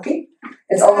pornography,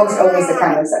 it's almost always a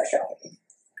kind of sex trafficking.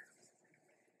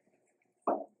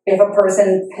 If a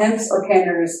person pimps or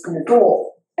panders an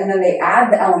adult, and then they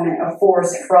add the element of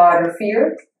force, fraud, or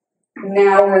fear,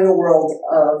 now we're in the world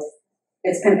of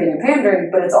it's pimping and pandering,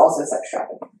 but it's also sex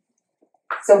trafficking.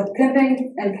 So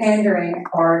pimping and pandering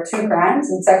are two crimes,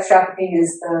 and sex trafficking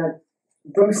is the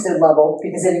boosted level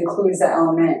because it includes the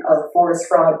element of force,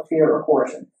 fraud, fear, or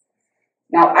coercion.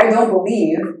 Now, I don't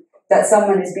believe that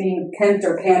someone is being pimped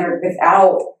or pandered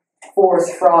without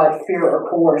force, fraud, fear, or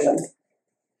coercion.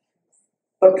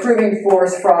 But proving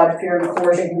force, fraud, fear, and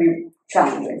coercion can be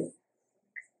challenging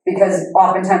because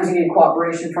oftentimes you need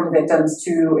cooperation from victims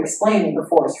to explain the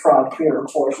force, fraud, fear, or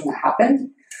coercion that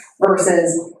happened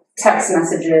versus text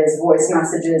messages, voice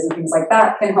messages, and things like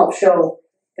that can help show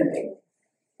pimping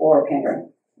or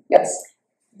pandering. Yes?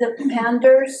 The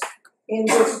panders in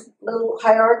this little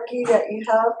hierarchy that you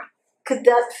have, could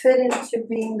that fit into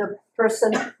being the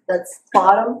person that's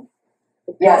bottom?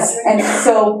 Yes, and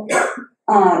so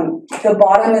the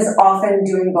bottom is often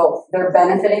doing both. They're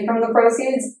benefiting from the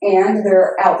proceeds and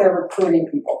they're out there recruiting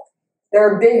people.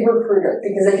 They're a big recruiter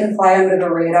because they can fly under the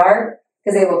radar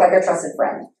because they look like a trusted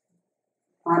friend.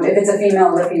 If it's a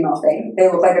female, it's a female thing. They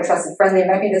look like a trusted friend. They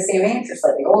might be the same age or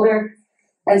slightly older.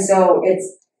 And so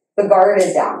the guard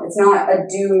is down. It's not a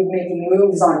dude making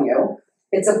moves on you.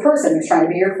 It's a person who's trying to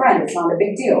be your friend. It's not a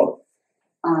big deal.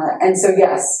 And so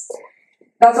yes,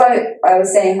 that's why I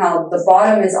was saying how the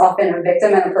bottom is often a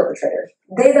victim and a perpetrator.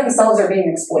 They themselves are being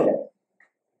exploited.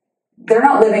 They're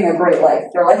not living a great life.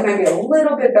 Their life might be a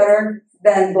little bit better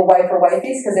than the wife or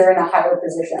wifey's because they're in a higher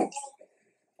position.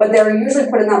 But they're usually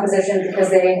put in that position because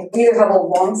they either have a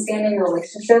long-standing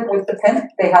relationship with the pimp,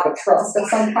 they have a trust of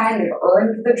some kind, they've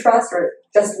earned the trust, or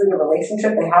just through the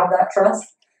relationship they have that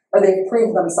trust, or they've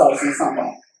proved themselves in some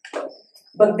way.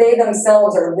 But they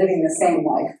themselves are living the same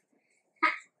life.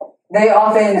 They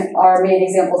often are made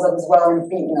examples of as well and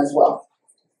beaten as well.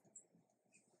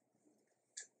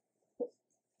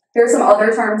 Here are some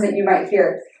other terms that you might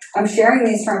hear. I'm sharing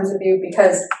these terms with you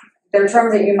because they're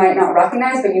terms that you might not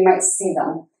recognize, but you might see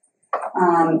them.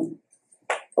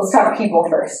 Let's talk people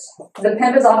first. The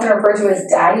pimp is often referred to as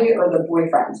daddy or the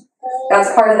boyfriend.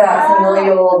 That's part of that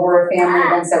familial, we're a family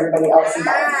against everybody else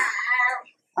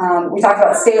environment. We talked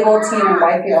about stable, teen, and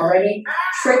wifey already.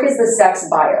 Trick is the sex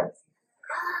buyer.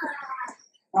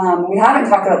 We haven't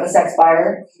talked about the sex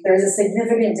buyer. There's a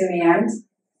significant demand,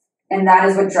 and that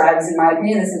is what drives, in my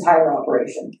opinion, this entire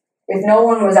operation. If no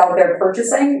one was out there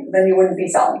purchasing, then you wouldn't be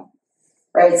selling.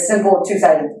 Right? Simple,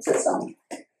 two-sided system.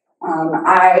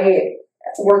 I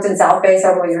worked in South Bay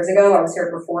several years ago. I was here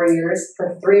for 4 years.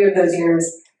 For 3 of those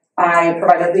years, I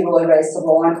provided legal advice to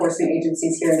law enforcement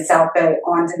agencies here in South Bay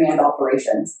on demand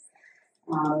operations.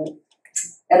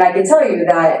 And I can tell you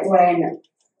that when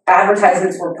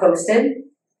advertisements were posted,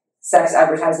 sex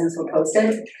advertisements were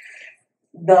posted,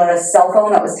 the cell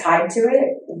phone that was tied to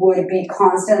it would be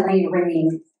constantly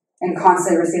ringing and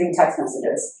constantly receiving text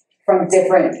messages from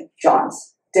different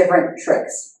Johns, different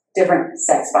Tricks, different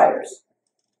sex buyers.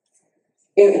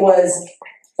 It was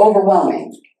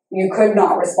overwhelming. You could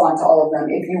not respond to all of them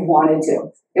if you wanted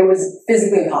to. It was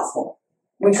physically impossible.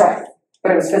 We tried,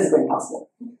 but it was physically impossible.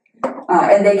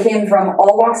 And they came from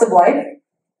all walks of life.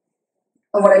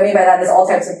 And what I mean by that is all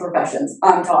types of professions.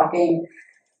 I'm talking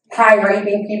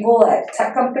high-ranking people at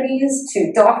tech companies,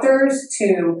 to doctors,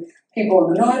 to people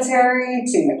in the military,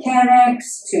 to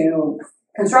mechanics, to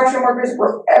construction workers,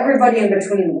 where everybody in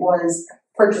between was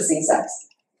purchasing sex.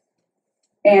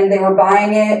 And they were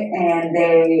buying it, and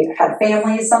they had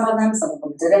families, some of them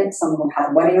didn't, some of them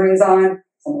had wedding rings on,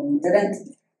 some of them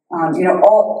didn't.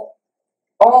 All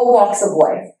walks of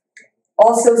life,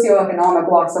 all socioeconomic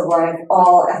walks of life,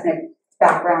 all ethnic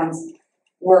backgrounds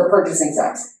were purchasing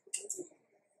sex.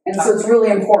 And so it's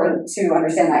really important to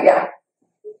understand that, yeah.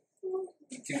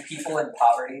 Do people in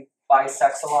poverty buy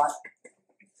sex a lot?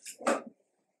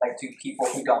 Like, do people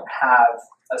who don't have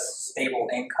a stable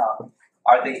income,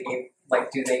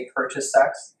 do they purchase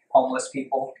sex? Homeless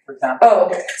people, for example?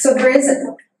 Oh, so there is,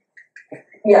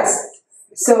 yes.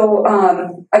 So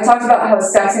I talked about how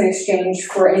sex in exchange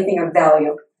for anything of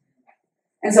value.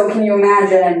 And so can you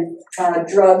imagine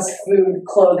drugs, food,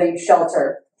 clothing,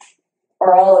 shelter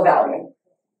are all of value.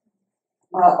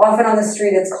 Often on the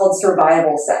street it's called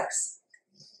survival sex.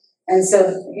 And so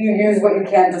you use what you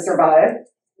can to survive.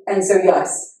 And so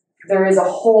yes, there is a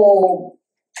whole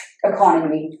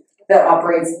economy that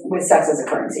operates with sex as a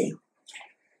currency.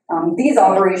 These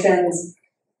operations,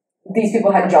 these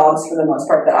people had jobs for the most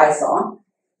part that I saw.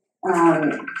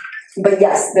 But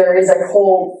yes, there is a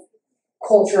whole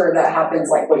culture that happens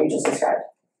like what you just described.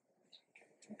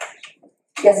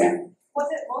 Yes, ma'am? Was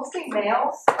it mostly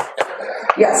males?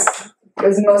 Yes, it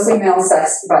was mostly male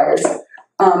sex buyers.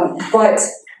 But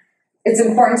it's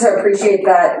important to appreciate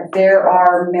that there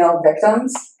are male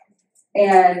victims,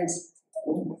 and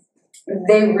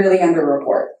they really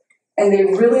underreport. And they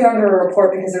really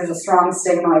underreport because there's a strong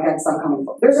stigma against them coming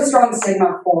forward. There's a strong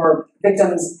stigma for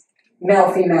victims,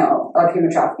 male, female, of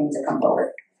human trafficking to come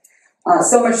forward.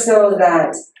 So much so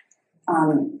that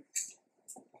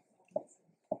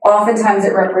oftentimes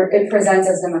it presents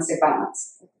as domestic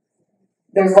violence.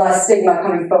 There's less stigma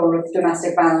coming forward with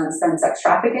domestic violence than sex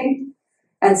trafficking.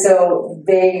 And so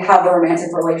they have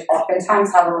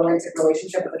oftentimes have a romantic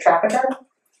relationship with the trafficker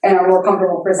and are more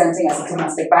comfortable presenting as a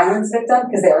domestic violence victim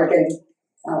because they are getting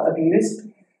abused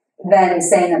than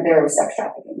saying that they're a sex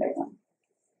trafficking victim.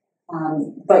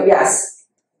 But yes.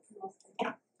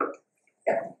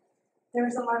 Yeah.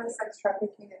 There's a lot of sex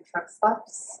trafficking and truck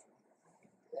stops.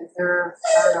 Is there,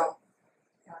 I don't know,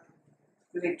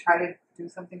 do they try to do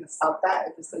something to stop that?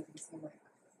 It just doesn't seem like.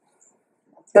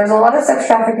 There's a lot of sex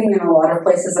trafficking in a lot of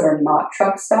places that are not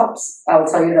truck stops. I will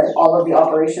tell you that all of the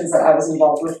operations that I was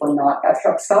involved with were not at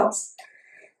truck stops.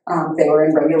 They were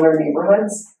in regular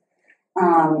neighborhoods.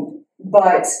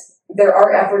 But there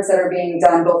are efforts that are being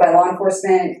done both by law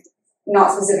enforcement,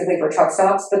 not specifically for truck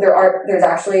stops, but there's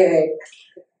actually a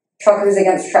Truckers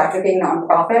Against Trafficking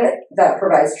nonprofit that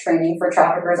provides training for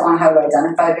traffickers on how to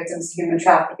identify victims of human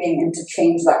trafficking and to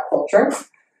change that culture.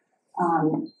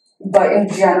 But in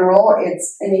general,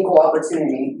 it's an equal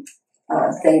opportunity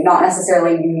thing, not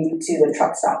necessarily unique to the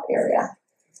truck stop area.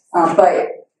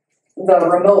 But the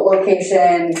remote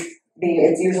location,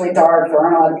 it's usually dark, there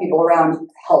aren't a lot of people around,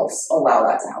 helps allow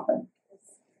that to happen.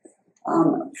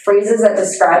 Phrases that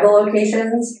describe the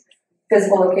locations,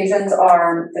 physical locations,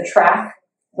 are the track.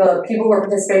 The people who are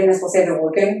participating in this will say they're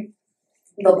working.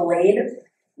 The blade.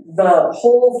 The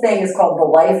whole thing is called the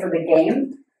life or the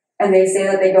game. And they say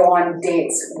that they go on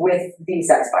dates with the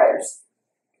sex buyers.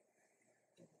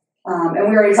 And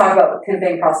we already talked about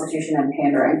pimping, prostitution, and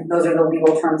pandering. Those are the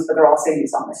legal terms, but they're also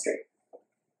used on the street.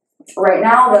 Right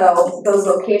now, though, those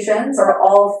locations are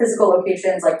all physical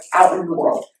locations, like out in the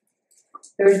world.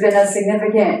 There's been a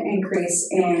significant increase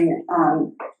in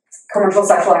commercial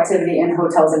sexual activity in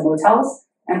hotels and motels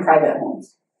and private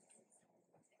homes.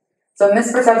 So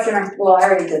misperception, well, I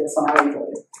already did this one, I already told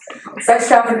you. Sex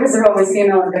traffickers are always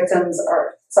female and victims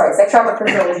are, sex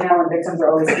traffickers are always male and victims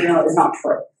are always female is not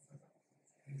true.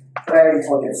 But I already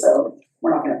told you, so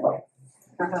we're not going to play.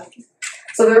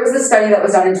 So there was a study that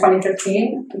was done in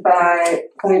 2015 by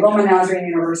Loma Nazarene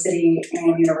University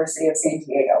and University of San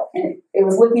Diego. And it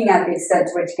was looking at the extent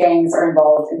to which gangs are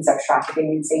involved in sex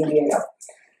trafficking in San Diego.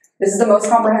 This is the most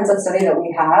comprehensive study that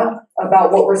we have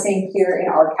about what we're seeing here in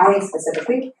our county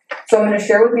specifically. So I'm going to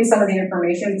share with you some of the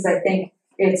information because I think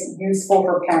it's useful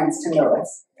for parents to know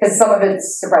this. Because some of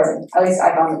it's surprising. At least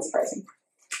I found it surprising.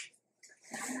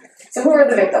 So who are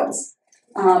the victims?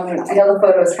 I know the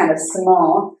photo is kind of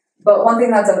small, but one thing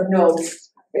that's of note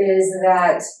is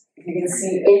that you can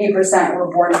see 80% were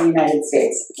born in the United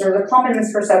States. There's a common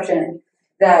misperception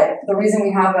that the reason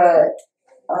we have a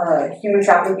human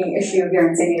trafficking issue here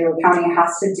in San Diego County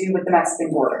has to do with the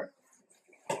Mexican border.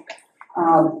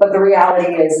 But the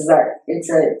reality is that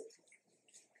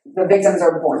the victims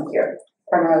are born here,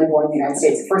 primarily born in the United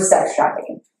States for sex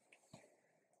trafficking.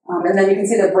 And then you can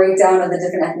see the breakdown of the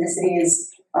different ethnicities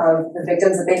of the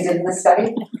victims that they did in the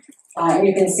study. And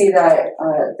you can see that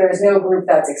there's no group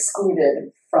that's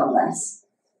excluded from this.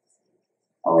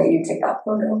 I'll let you take that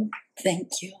photo. Thank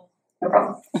you. No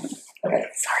problem. Okay,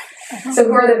 sorry. So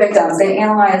who are the victims? They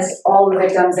analyzed all the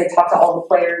victims. They talked to all the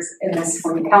players in this,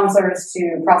 from counselors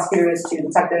to prosecutors to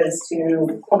detectives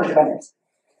to public defenders.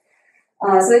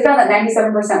 So they found that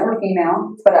 97% were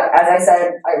female, but as I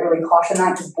said, I really caution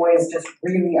that because boys just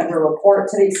really underreport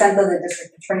to the extent that the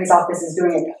district attorney's office is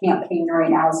doing a campaign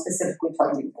right now specifically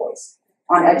targeting boys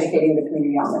on educating the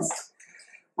community on this.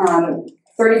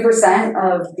 30%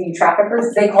 of the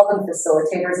traffickers, they call them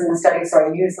facilitators in the study, so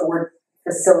I use the word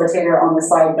facilitator on the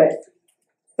slide, but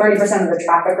 30% of the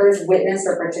traffickers witnessed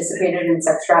or participated in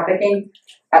sex trafficking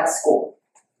at schools.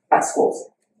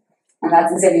 And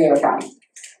that's in San Diego County.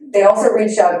 They also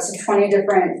reached out to 20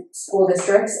 different school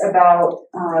districts about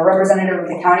a representative of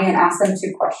the county and asked them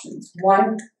 2 questions.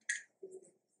 1,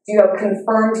 do you have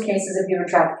confirmed cases of human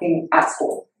trafficking at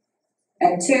school?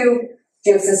 And 2, do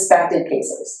you have suspected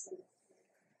cases?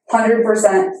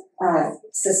 100%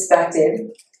 suspected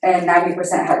and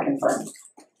 90% had confirmed.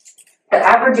 The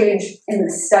average age in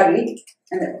the study,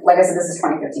 and like I said, this is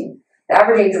 2015, the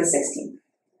average age was 16.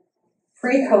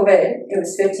 Pre-COVID, it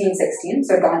was 15, 16,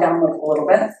 so it gone down a little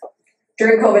bit.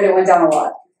 During COVID, it went down a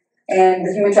lot. And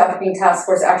the Human Trafficking Task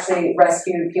Force actually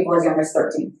rescued people as young as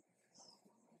 13.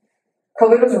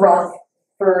 COVID was rough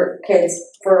for kids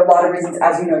for a lot of reasons,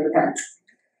 as you know, your parents.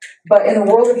 But in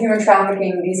the world of human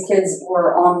trafficking, these kids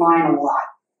were online a lot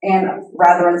and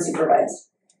rather unsupervised.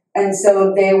 And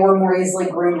so they were more easily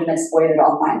groomed and exploited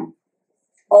online.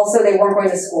 Also, they weren't going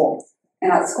to school.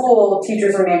 And at school,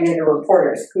 teachers are mandated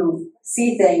reporters who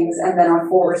see things and then are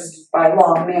forced by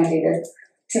law, mandated,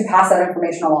 to pass that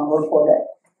information along and report it.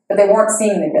 But they weren't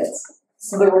seeing the kids.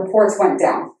 So the reports went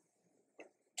down.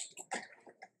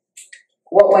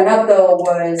 What went up, though,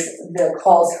 was the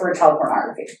calls for child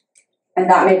pornography. And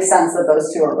that makes sense that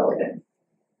those two are related.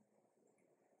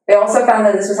 They also found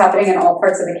that this was happening in all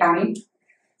parts of the county.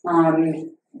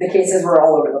 The cases were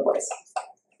all over the place.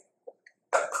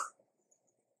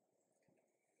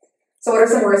 So what are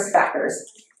some risk factors?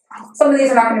 Some of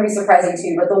these are not going to be surprising to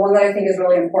you, but the one that I think is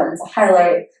really important to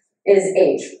highlight is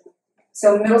age.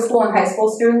 So middle school and high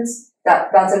school students,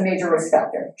 that's a major risk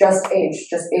factor. Just age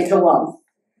alone.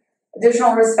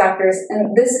 Additional risk factors,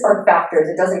 and these are factors.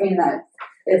 It doesn't mean that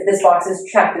if this box is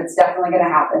checked, it's definitely going to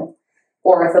happen.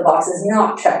 Or if the box is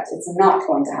not checked, it's not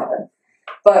going to happen.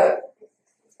 But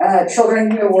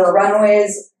children who were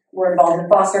runaways, were involved in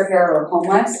foster care, or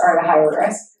homeless are at a higher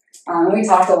risk. We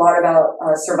talked a lot about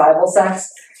survival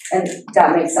sex. and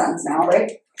that makes sense now,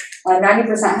 right?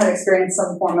 90% had experienced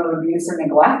some form of abuse or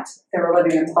neglect. They were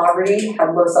living in poverty,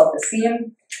 had low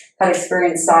self-esteem, had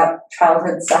experienced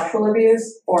childhood sexual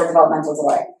abuse, or developmental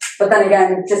delay. But then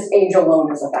again, just age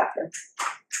alone is a factor.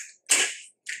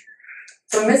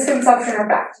 So misconception or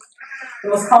fact. The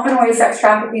most common way sex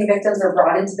trafficking victims are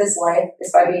brought into this life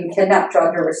is by being kidnapped,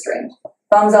 drugged, or restrained.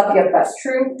 Thumbs up, yep, that's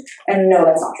true, and no,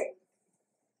 that's not true.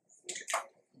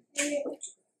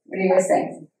 What do you guys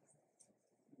think?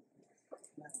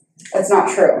 That's not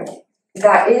true.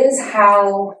 That is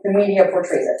how the media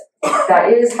portrays it. That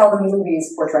is how the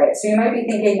movies portray it. So you might be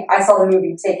thinking, I saw the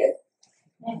movie Take It.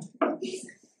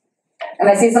 And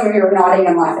I see some of you are nodding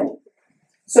and laughing.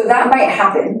 So that might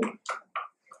happen,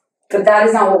 but that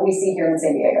is not what we see here in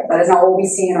San Diego. That is not what we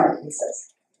see in our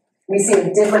cases. We see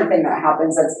a different thing that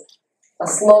happens that's a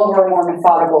slower, more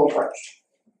methodical approach,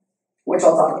 which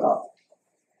I'll talk about.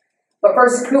 But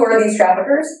first, who are these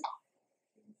traffickers?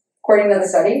 According to the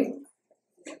study,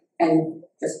 and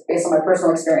just based on my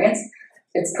personal experience,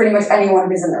 it's pretty much anyone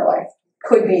who's in their life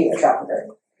could be a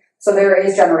trafficker. So there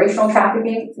is generational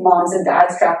trafficking, moms and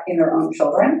dads trafficking their own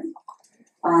children,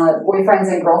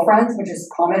 boyfriends and girlfriends, which is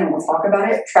common, and we'll talk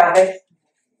about it, traffic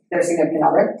their significant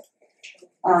other,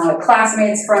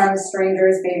 classmates, friends,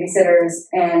 strangers, babysitters,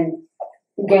 and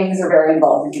gangs are very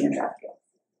involved in human trafficking.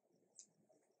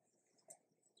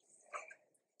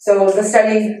 So the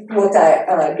study looked at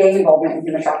gang involvement in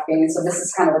human trafficking, and so this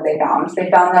is kind of what they found.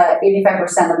 They found that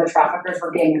 85% of the traffickers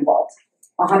were gang involved.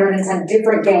 110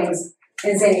 different gangs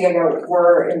in San Diego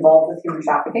were involved with human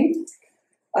trafficking.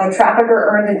 A trafficker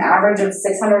earned an average of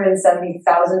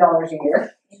 $670,000 a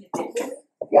year.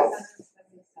 Yeah.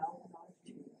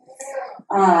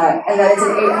 And that is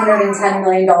an $810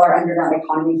 million underground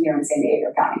economy here in San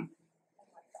Diego County.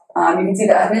 You can see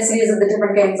the ethnicities of the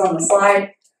different gangs on the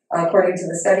slide. According to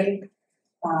the study,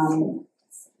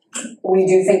 we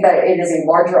do think that it is a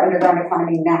larger underground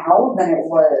economy now than it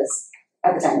was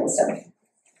at the time of the study.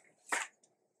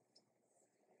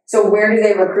 So where do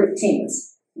they recruit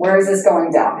teens? Where is this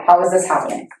going down? How is this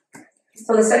happening?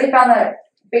 So the study found that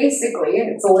basically,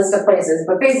 it's a list of places,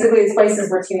 but basically it's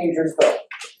places where teenagers go.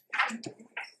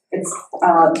 It's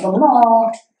the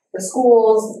mall, the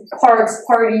schools, parks,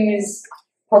 parties,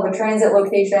 public transit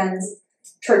locations.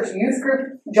 Church youth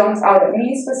group jumps out at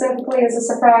me specifically as a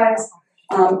surprise,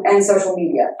 and social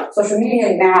media. Social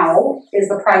media now is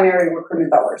the primary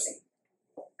recruitment that we're seeing.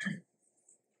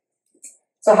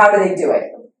 So how do they do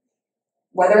it?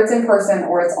 Whether it's in person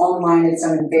or it's online, it's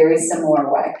done in a very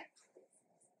similar way.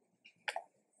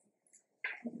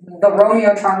 The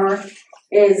Romeo Charmer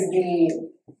is the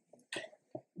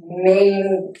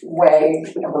main way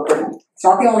of recruitment. It's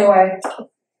not the only way,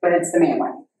 but it's the main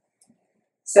way.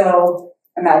 So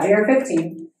imagine you're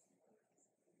 15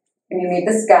 and you meet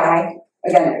this guy,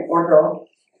 again, or girl,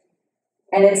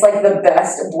 and it's like the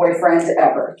best boyfriend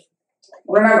ever.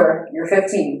 Remember, you're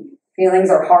 15. Feelings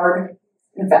are hard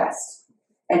and fast,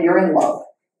 and you're in love.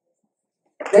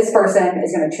 This person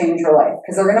is going to change your life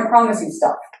because they're going to promise you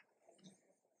stuff.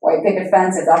 White picket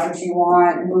fence if that's what you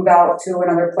want, move out to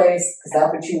another place because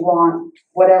that's what you want,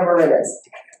 whatever it is.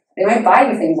 They might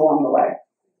buy you things along the way.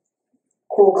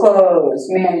 Cool clothes,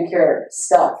 manicure,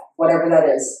 stuff, whatever that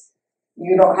is.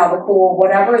 You don't have a cool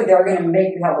whatever, they're going to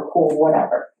make you have a cool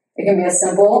whatever. It can be as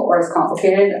simple or as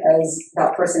complicated as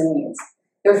that person needs.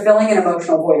 They're filling an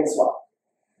emotional void as well.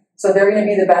 So they're going to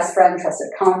be the best friend,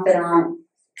 trusted confidant,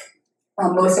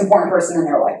 most important person in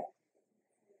their life.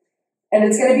 And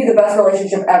it's going to be the best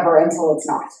relationship ever until it's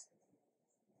not.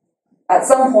 At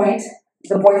some point,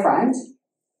 the boyfriend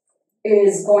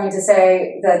is going to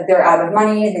say that they're out of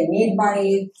money, they need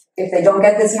money. If they don't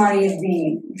get this money,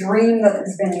 the dream that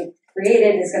has been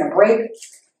created is going to break.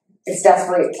 It's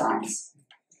desperate times.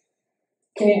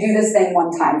 Can you do this thing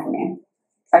one time for me?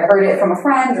 I heard it from a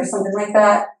friend or something like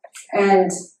that,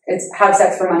 and it's have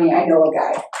sex for money. I know a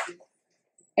guy.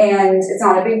 And it's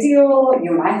not a big deal.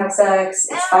 You and I have sex.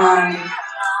 It's fine.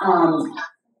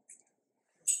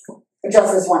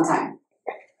 Just this one time.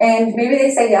 And maybe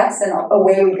they say yes, and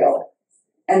away we go.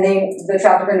 And the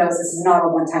trafficker knows this is not a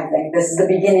one-time thing. This is the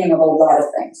beginning of a lot of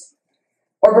things.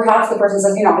 Or perhaps the person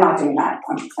says, I'm not doing that.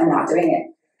 I'm not doing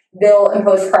it. They'll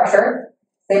impose pressure.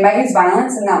 They might use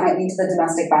violence, and that might lead to the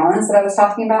domestic violence that I was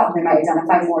talking about. They might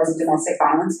identify more as a domestic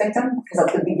violence victim because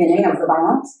that's the beginning of the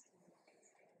violence.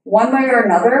 One way or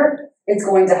another, it's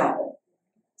going to happen.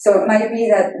 So it might be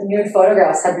that nude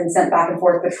photographs have been sent back and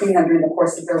forth between them during the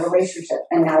course of their relationship,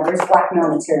 and now there's blackmail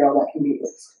material that can be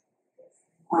used.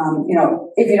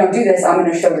 If you don't do this, I'm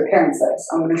going to show your parents this.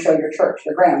 I'm going to show your church,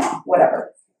 your grandma,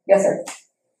 whatever. Yes, sir?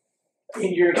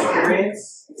 In your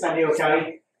experience, San Diego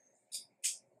County,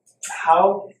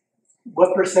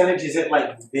 what percentage is it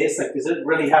like this? Like, does it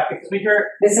really happen? Because we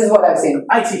hear, This is what I've seen.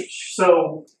 I teach,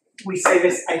 so we say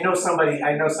this, I know somebody,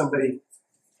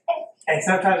 and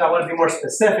sometimes I want to be more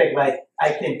specific, like,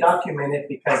 I can document it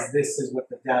because this is what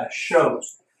the data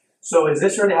shows. So is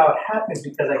this really how it happens?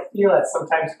 Because I feel that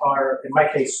sometimes in my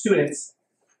case, students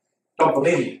don't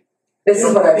believe me. This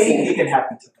is what I've think seen. it can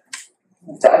happen to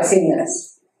them. So I've seen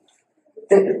this.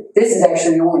 This is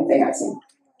actually the only thing I've seen.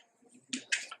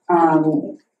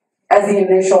 As the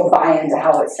initial buy-in to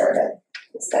how it started.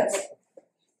 It's this.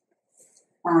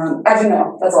 Actually,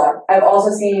 no, that's a lie. I've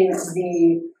also seen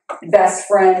the best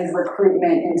friend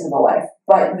recruitment into the life,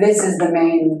 but this is the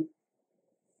main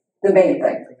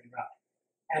thing.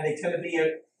 And they tend to be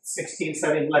at 16,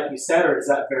 17, like you said, or does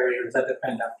that vary, or does that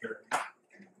depend after?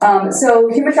 So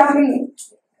human trafficking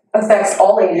affects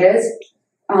all ages.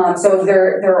 So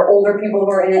there are older people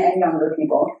who are in it and younger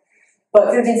people.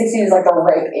 But 15, 16 is like the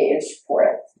ripe age for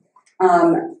it.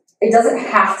 It doesn't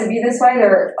have to be this way.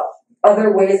 There are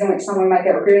other ways in which someone might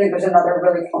get recruited. There's another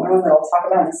really common one that I'll talk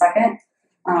about in a second.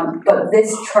 But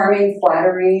this charming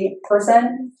flattery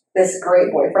person, this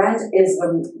great boyfriend, is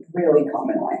the really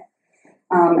common way.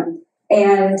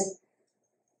 And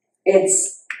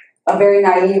it's a very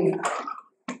naive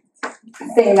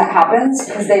thing that happens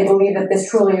because they believe that this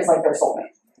truly is like their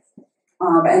soulmate.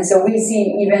 And so we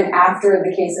see even after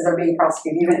the cases are being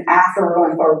prosecuted, even after we're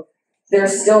going forward, they're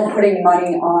still putting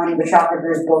money on the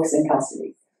traffickers' books in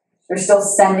custody. They're still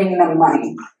sending them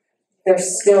money. They're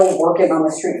still working on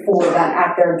the street for them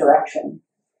at their direction.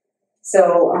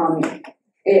 So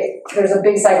there's a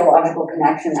big psychological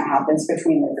connection that happens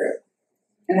between the group.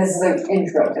 And this is an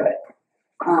intro to it.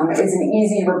 It's an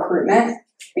easy recruitment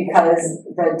because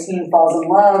the teen falls in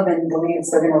love and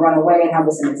believes they're going to run away and have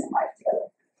this amazing life together.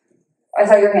 I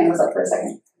saw your hand was up for a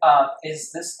second.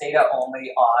 Is this data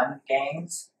only on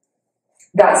gangs?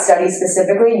 That study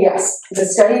specifically, yes. The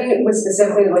study was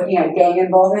specifically looking at gang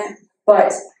involvement,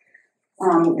 but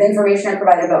the information I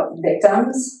provided about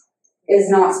victims is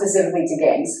not specifically to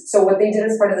gangs. So what they did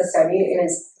as part of the study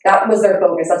is that was their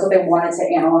focus. That's what they wanted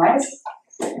to analyze.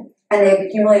 And they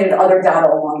accumulated other data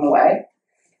along the way.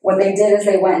 What they did is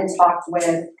they went and talked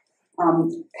with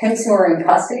pimps who are in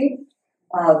custody,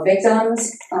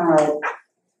 victims,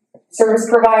 service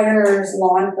providers,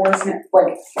 law enforcement.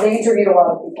 Like, they interviewed a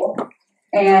lot of people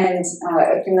and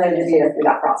accumulated the data through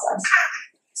that process.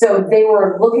 So they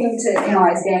were looking to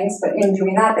analyze gangs, but in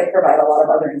doing that, they provide a lot of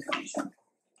other information.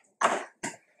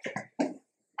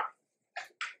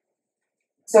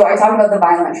 So I talked about the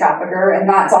violent trafficker, and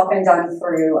that's often done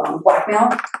through blackmail.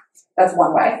 That's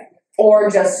one way. Or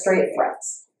just straight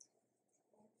threats.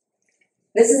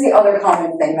 This is the other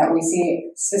common thing that we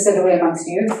see specifically amongst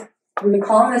youth. We would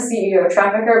call him the CEO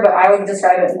trafficker, but I would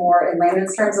describe it more in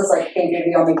layman's terms as like, hey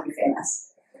baby, I'll make you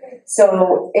famous.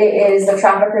 So it is the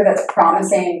trafficker that's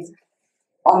promising,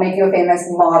 I'll make you a famous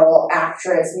model,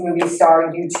 actress, movie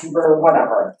star, YouTuber,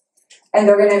 whatever. And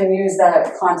they're going to use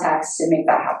the contacts to make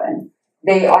that happen.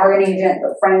 They are an agent,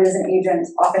 the friend is an agent.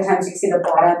 Oftentimes you see the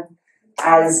bottom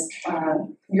as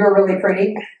you're really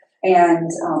pretty, and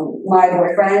my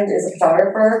boyfriend is a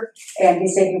photographer, and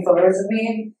he's taking photos of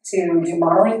me to do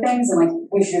modeling things, and like,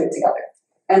 we should do it together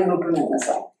and loop them in this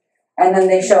way. And then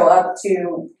they show up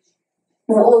to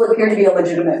what will appear to be a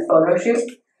legitimate photo shoot,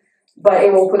 but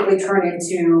it will quickly turn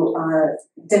into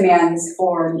demands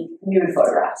for nude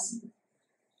photographs.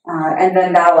 And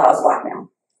then that allows blackmail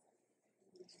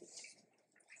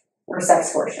or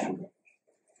sextortion.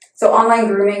 So online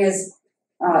grooming is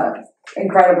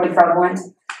incredibly prevalent,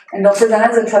 and they'll present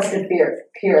as a trusted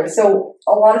peer. So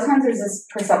a lot of times there's this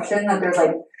perception that there's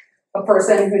like a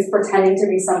person who's pretending to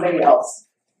be somebody else.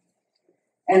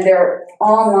 And they're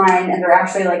online and they're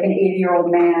actually like an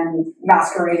 80-year-old man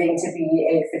masquerading to be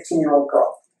a 15-year-old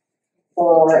girl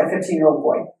or a 15-year-old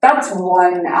boy. That's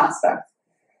one aspect.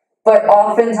 But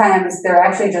oftentimes they're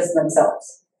actually just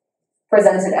themselves,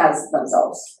 presented as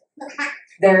themselves.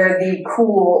 They're the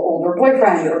cool older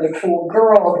boyfriend or the cool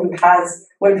girl who has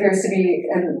what appears to be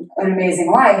an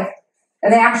amazing life,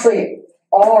 and they actually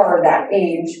are that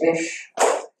age-ish,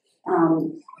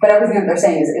 but everything that they're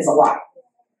saying is a lie.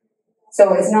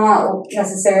 So it's not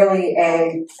necessarily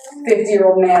a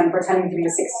 50-year-old man pretending to be a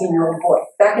 16-year-old boy.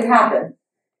 That could happen,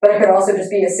 but it could also just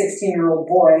be a 16-year-old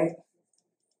boy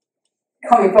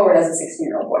coming forward as a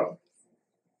 16-year-old boy.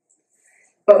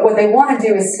 But what they want to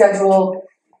do is schedule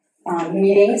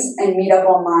meetings and meet up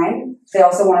online. They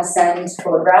also want to send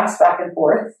photographs back and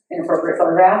forth, inappropriate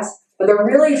photographs, but they're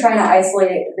really trying to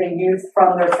isolate the youth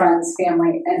from their friends,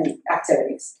 family, and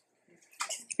activities.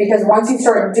 Because once you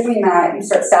start doing that, you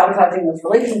start sabotaging those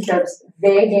relationships,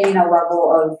 they gain a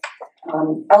level of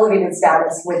elevated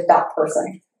status with that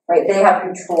person, right? They have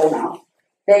control now.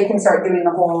 They can start doing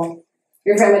the whole,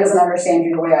 your family doesn't understand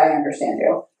you the way I understand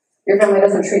you. Your family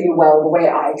doesn't treat you well the way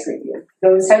I treat you.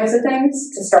 Those types of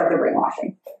things to start the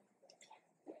brainwashing.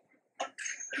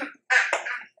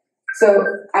 So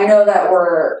I know that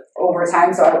we're over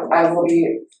time, so I will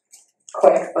be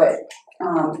quick, but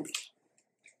I'm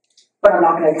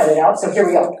not going to cut it out. So here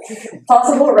we go.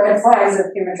 Possible red flags of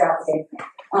human trafficking.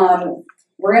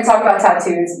 We're going to talk about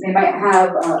tattoos. They might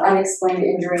have unexplained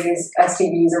injuries,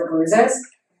 STDs, or bruises.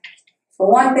 The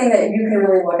one thing that you can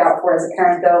really look out for as a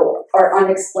parent, though, are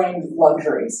unexplained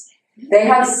luxuries. They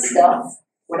have stuff,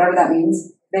 whatever that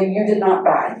means, that you did not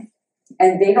buy,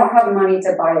 and they don't have money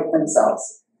to buy it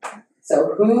themselves.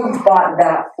 So who bought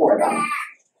that for them?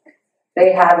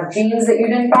 They have jeans that you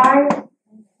didn't buy.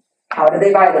 How did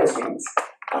they buy those jeans?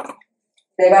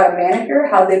 They got a manicure.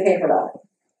 How did they pay for that?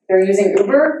 They're using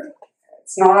Uber.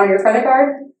 It's not on your credit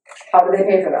card. How do they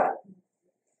pay for that?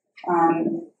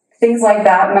 Things like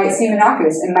that might seem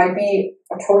innocuous. It might be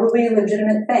a totally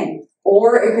legitimate thing.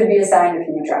 Or it could be a sign of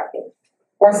human trafficking.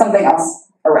 Or something else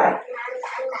awry.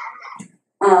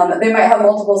 They might have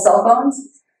multiple cell phones.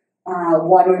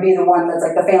 One would be the one that's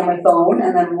like the family phone,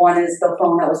 and then one is the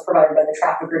phone that was provided by the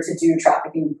trafficker to do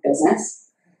trafficking business.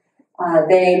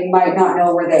 They might not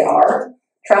know where they are.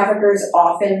 Traffickers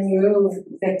often move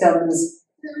victims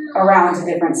around to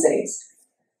different cities.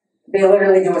 They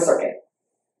literally do a circuit.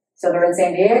 So they're in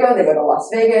San Diego, they go to Las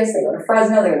Vegas, they go to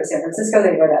Fresno, they go to San Francisco,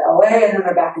 they go to LA, and then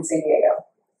they're back in San Diego.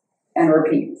 And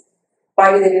repeat.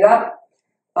 Why do they do that?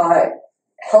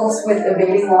 Helps with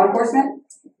evading law enforcement.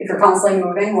 If you're constantly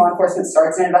moving, law enforcement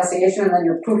starts an investigation and then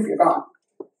you're poof, you're gone.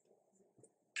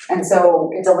 And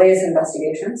so it delays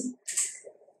investigations.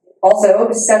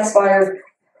 Also, sex buyers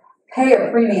pay a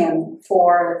premium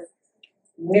for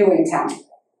new in town,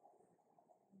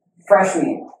 fresh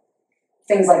meat,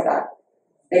 things like that.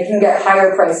 They can get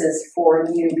higher prices for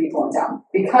new people in town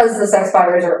because the sex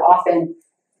buyers are often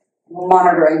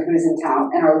monitoring who's in town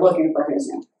and are looking for who's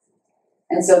new.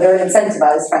 And so they're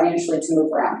incentivized financially to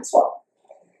move around as well.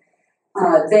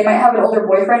 They might have an older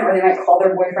boyfriend, or they might call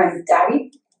their boyfriend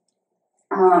daddy.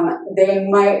 They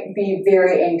might be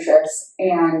very anxious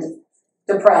and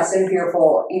depressed and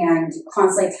fearful and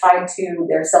constantly tied to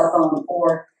their cell phone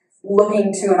or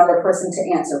looking to another person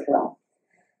to answer for them.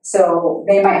 So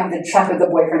they might have to check with the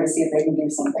boyfriend to see if they can do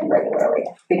something regularly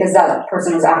because that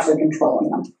person is actually controlling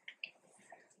them.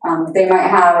 They might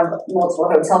have multiple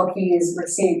hotel keys,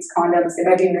 receipts, condoms. They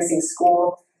might be missing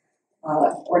school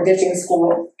or ditching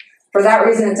school. For that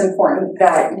reason, it's important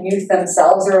that youth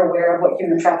themselves are aware of what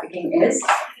human trafficking is,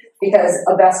 because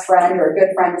a best friend or a good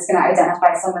friend is going to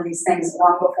identify some of these things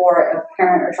long before a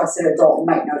parent or trusted adult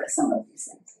might notice some of these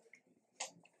things.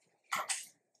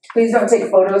 Please don't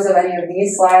take photos of any of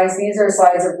these slides. These are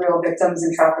slides of real victims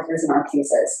and traffickers in our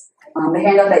cases. The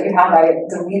handout that you have, I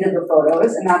deleted the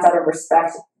photos, and that's out of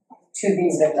respect to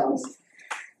these victims.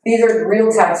 These are real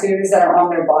tattoos that are on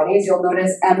their bodies. You'll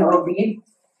notice MOB.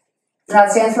 And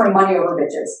that stands for money over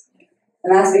bitches.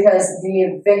 And that's because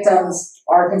the victims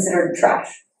are considered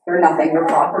trash. They're nothing, they're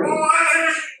property.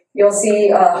 You'll see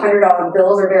 $100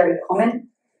 bills are very common.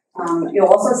 You'll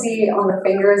also see on the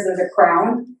fingers there's a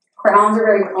crown. Crowns are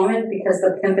very common because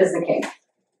the pimp is the king.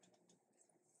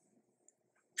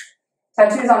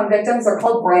 Tattoos on victims are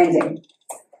called branding.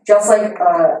 Just like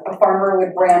a farmer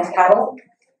would brand cattle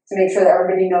to make sure that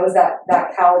everybody knows that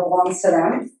that cow belongs to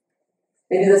them,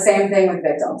 they do the same thing with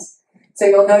victims. So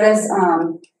you'll notice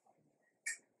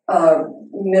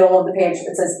middle of the page,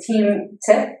 it says Team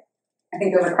Tip. I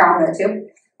think there's a crown there too.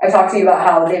 I talked to you about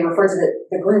how they refer to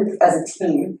the group as a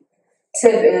team.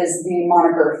 Tip is the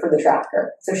moniker for the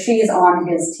trafficker. So she's on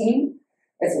his team.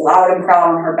 It's loud and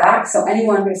proud on her back. So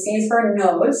anyone who sees her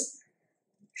knows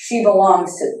she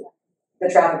belongs to the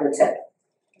trafficker Tip.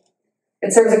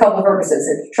 It serves a couple of purposes.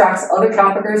 It attracts other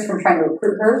traffickers from trying to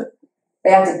recruit her.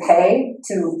 They have to pay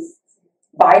to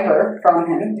buy her from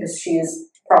him because she is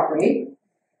property.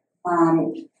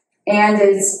 And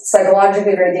is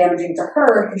psychologically very damaging to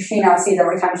her because she now sees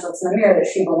every time she looks in the mirror that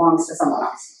she belongs to someone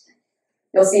else.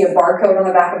 You'll see a barcode on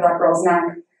the back of that girl's neck.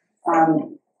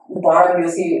 On the bottom,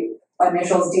 you'll see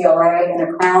initials DLA and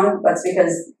a crown. That's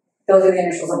because those are the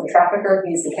initials of the trafficker.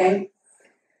 He's the king.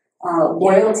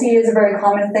 Loyalty is a very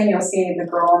common thing. You'll see the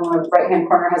girl in the right-hand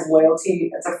corner has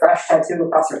loyalty. It's a fresh tattoo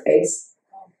across her face.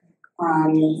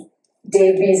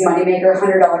 Dave B's Moneymaker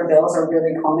 $100 bills are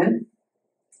really common.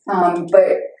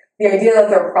 But the idea that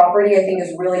they're property, I think,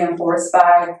 is really enforced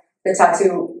by the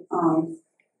tattoo on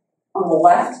the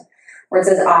left, where it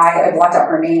says I blocked out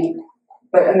her name,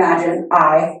 but imagine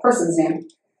I, person's name,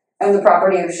 and the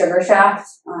property of Sugar Shaft.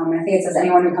 I think it says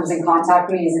anyone who comes in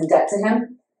contact with me is in debt to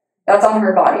him. That's on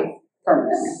her body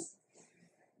permanently.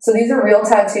 So these are real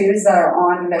tattoos that are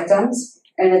on victims,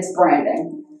 and it's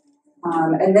branding.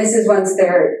 And this is once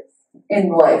they're in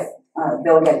life,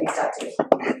 they'll get these tattoos.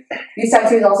 These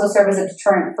tattoos also serve as a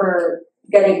deterrent for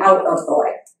getting out of the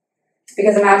life.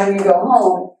 Because imagine you go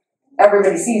home,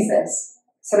 everybody sees this.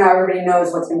 So now everybody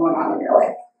knows what's been going on in your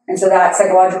life. And so that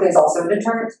psychologically is also a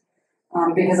deterrent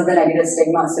because of the negative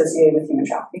stigma associated with human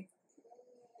trafficking.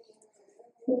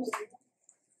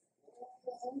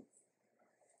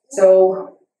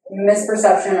 So,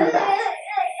 misperception or fact.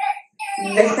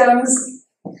 Victims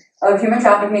of human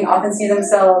trafficking often see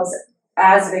themselves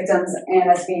as victims and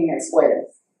as being exploited.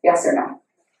 Yes or no?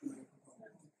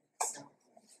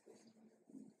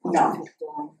 No.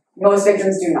 Most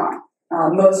victims do not.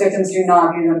 Most victims do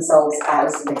not view themselves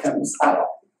as victims at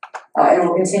all. And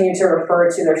will continue to refer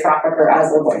to their trafficker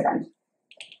as their boyfriend.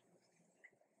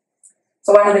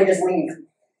 So why don't they just leave?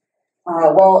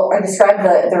 Well, I described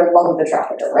that they're in love with the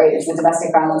trafficker, right? It's a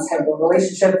domestic violence type of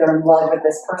relationship. They're in love with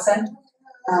this person.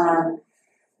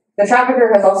 The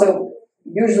trafficker has also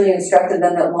usually instructed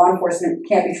them that law enforcement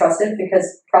can't be trusted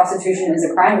because prostitution is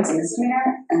a crime, it's a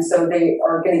misdemeanor, and so they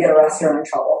are going to get arrested or in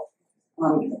trouble.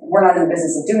 We're not in the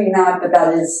business of doing that, but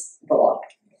that is the law.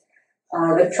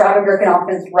 The trafficker can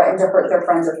often threaten to hurt their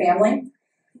friends or family.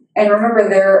 And remember,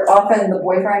 they're often the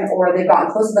boyfriend or they've gotten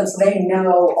close to them, so they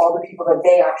know all the people that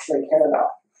they actually care about.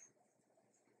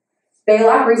 They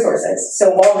lack resources.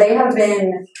 So while they have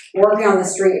been working on the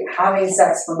street, having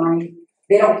sex for money,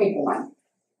 they don't keep the money.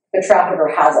 The trafficker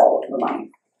has all of the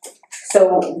money.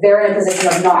 So they're in a position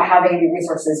of not having any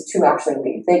resources to actually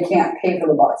leave. They can't pay for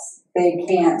the bus. They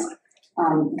can't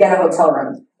get a hotel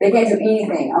room. They can't do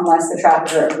anything unless the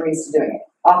trafficker agrees to doing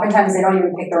it. Oftentimes, they don't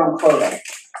even pick their own clothing.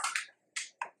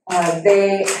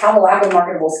 They have a lack of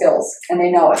marketable skills, and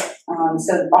they know it.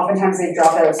 So oftentimes they've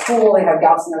dropped out of school, they have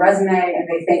gaps in their resume, and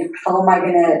they think, how am I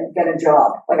going to get a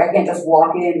job? Like, I can't just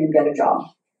walk in and get a job.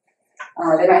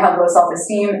 They might have low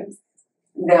self-esteem.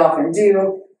 They often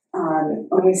do.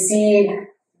 When we see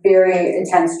very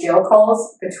intense jail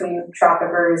calls between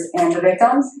traffickers and the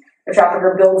victims, the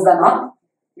trafficker builds them up.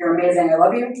 You're amazing, I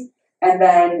love you. And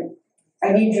then,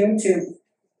 I need you to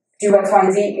do X, Y,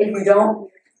 and Z. If you don't,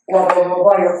 blah, blah, blah,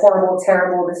 blah, you're horrible,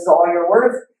 terrible, this is all you're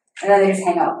worth. And then they just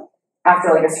hang up after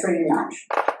like a screaming match.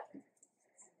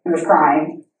 And they're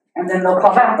crying. And then they'll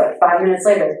call back like 5 minutes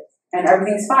later. And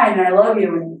everything's fine, and I love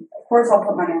you, and of course I'll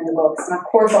put money in the books, and of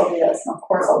course I'll do this, and of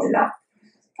course I'll do that.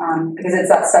 Because it's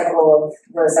that cycle of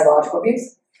the psychological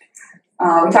abuse.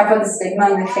 We talked about the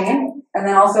stigma and the shame. And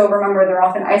then also remember, they're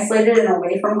often isolated and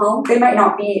away from home. They might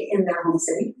not be in their home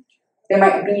city. They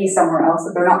might be somewhere else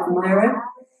that they're not familiar with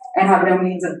and have no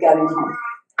means of getting home.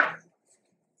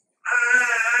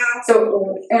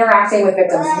 So interacting with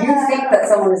victims, you think that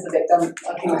someone is the victim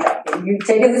of human trafficking. You've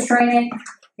taken this training,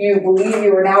 you believe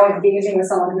you are now engaging with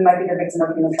someone who might be the victim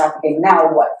of human trafficking.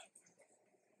 Now what?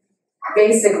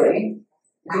 Basically,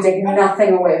 you take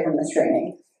nothing away from this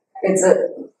training.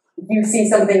 You see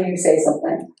something, you say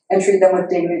something, and treat them with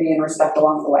dignity and respect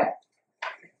along the way.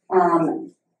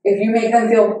 If you make them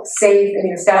feel safe and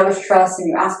you establish trust and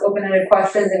you ask open-ended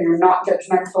questions and you're not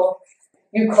judgmental,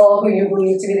 you call who you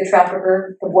believe to be the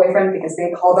trafficker the boyfriend because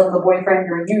they call them the boyfriend.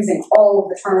 You're using all of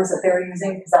the terms that they're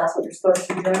using because that's what you're supposed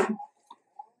to be doing.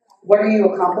 What are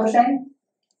you accomplishing?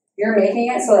 You're making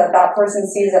it so that that person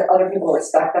sees that other people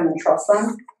respect them and trust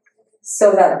them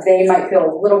so that they might feel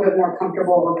a little bit more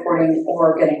comfortable reporting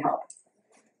or getting help.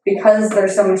 Because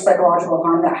there's so much psychological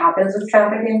harm that happens with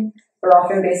trafficking, they're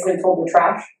often basically told to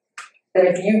trash. That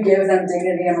if you give them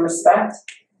dignity and respect,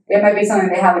 it might be something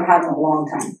they haven't had in a long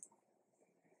time.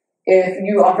 If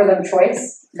you offer them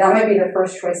choice, that might be the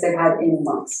first choice they've had in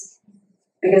months.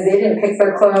 Because they didn't pick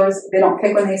their clothes, they don't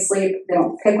pick when they sleep, they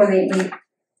don't pick when they eat,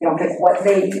 they don't pick what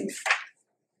they eat.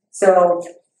 So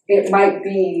it might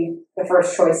be the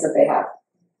first choice that they have.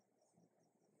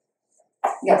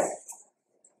 Yes?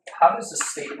 How does the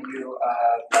state view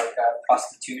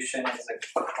prostitution as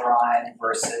a crime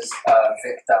versus a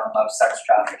victim of sex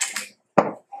trafficking?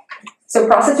 So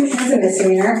prostitution is a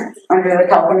misdemeanor under the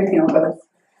California Penal Code.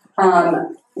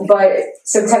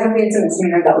 So technically it's a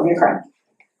misdemeanor, that would be a crime.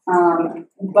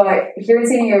 But here in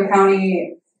San Diego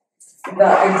County, the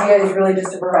idea is really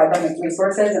just to provide them with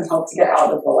resources and help to get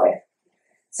out of the life.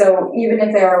 So even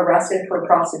if they are arrested for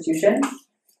prostitution,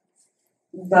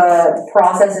 the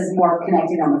process is more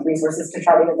connecting them with resources to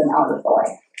try to get them out of the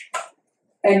life.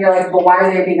 And you're like, well, why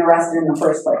are they being arrested in the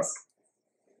first place?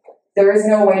 There is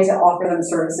no way to offer them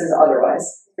services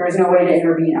otherwise. There is no way to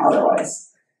intervene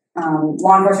otherwise.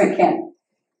 Law enforcement can't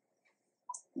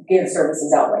give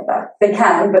services out like that. They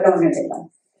can, but no one's gonna take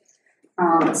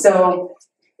them. So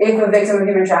if a victim of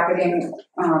human trafficking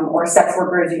or sex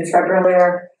worker, as you described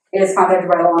earlier, is contacted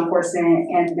by law enforcement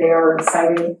and they are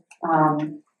cited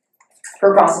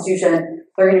for prostitution,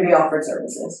 they're going to be offered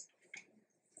services.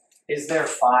 Is there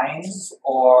fines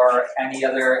or any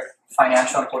other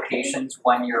financial implications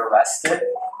when you're arrested?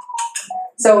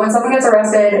 So when someone gets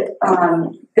arrested,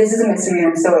 this is a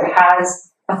misdemeanor, so it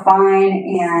has a fine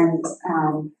and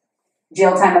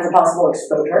jail time as a possible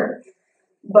exposure.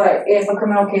 But if a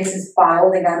criminal case is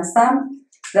filed against them,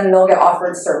 then they'll get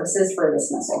offered services for a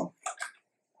dismissal.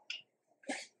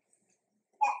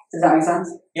 Does that make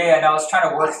sense? Yeah, and I was trying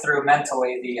to work through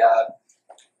mentally the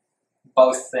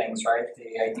both things, right?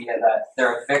 The idea that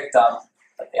they're a victim,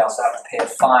 but they also have to pay a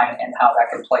fine, and how that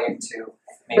could play into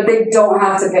maybe. But they don't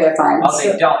have to pay a fine. Oh,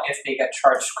 they don't if they get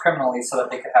charged criminally, so that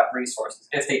they could have resources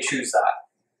if they choose that.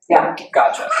 Yeah.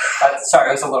 Gotcha. Sorry,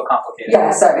 it was a little complicated.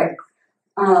 Yeah, sorry.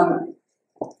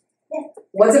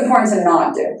 What's important to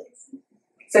not do?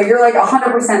 So you're like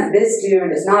 100%, this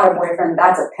dude is not a boyfriend,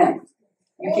 that's a pimp.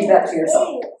 You keep that to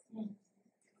yourself.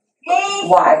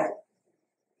 Why?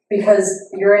 Because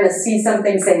you're in a see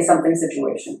something, say something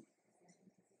situation.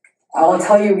 I'll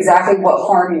tell you exactly what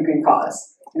harm you can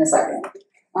cause in a second.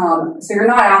 So you're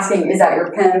not asking, is that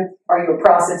your pimp? Are you a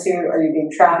prostitute? Are you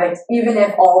being trafficked? Even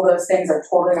if all those things are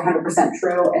totally 100%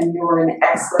 true and you're an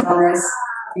expert on this,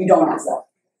 you don't ask that.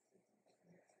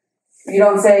 You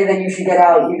don't say that you should get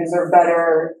out, you deserve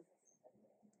better,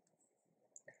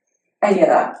 any of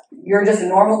that. You're just a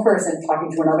normal person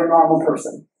talking to another normal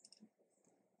person.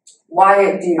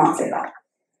 Why do you not say that?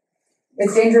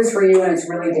 It's dangerous for you and it's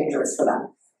really dangerous for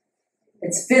them.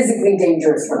 It's physically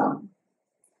dangerous for them.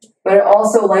 But it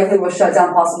also likely will shut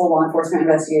down possible law enforcement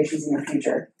investigations in the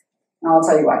future. And I'll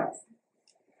tell you why.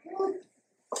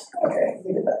 Okay,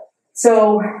 we did that.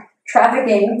 So,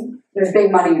 trafficking, there's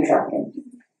big money in trafficking.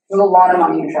 There's a lot of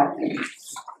money in trafficking.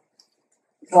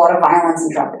 There's a lot of violence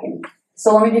in trafficking.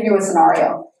 So let me give you a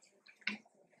scenario.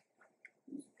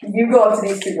 You go up to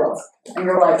these two girls, and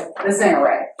you're like, this ain't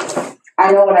right.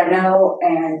 I know what I know,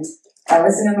 and I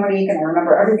listened to Monique, and I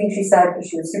remember everything she said, because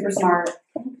she was super smart,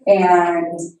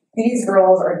 and these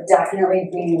girls are definitely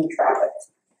being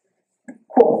trafficked.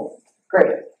 Cool.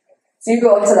 Great. So you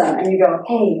go up to them, and you go,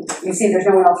 hey, you see there's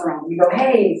no one else around. You go,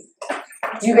 hey,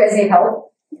 do you guys need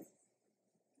help?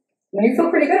 And you feel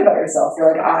pretty good about yourself.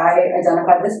 You're like, I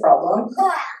identified this problem,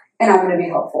 and I'm going to be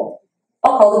helpful.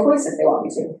 I'll call the police if they want me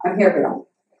to. I'm here for them.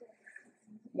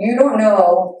 You don't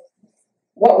know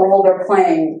what role they're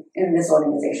playing in this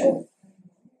organization.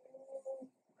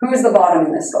 Who is the bottom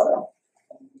in this photo?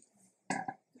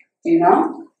 Do you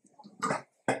know?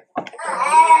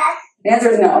 The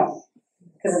answer is no,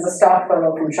 because it's a stock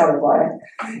photo from Shutterfly.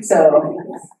 So,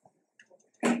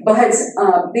 but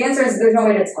the answer is there's no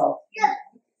way to tell.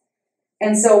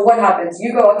 And so what happens?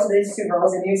 You go up to these two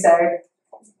girls and you say,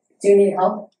 do you need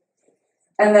help?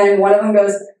 And then one of them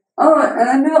goes, oh,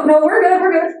 no,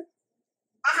 we're good.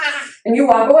 And you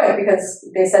walk away because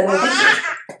they said no thank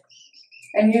you.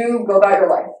 And you go about your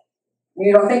life.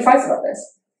 You don't think twice about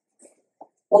this.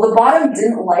 Well, the bottom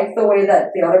didn't like the way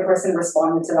that the other person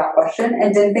responded to that question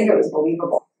and didn't think it was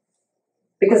believable.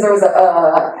 Because there was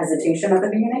a hesitation at the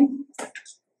beginning.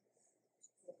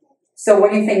 So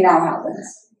what do you think now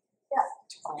happens?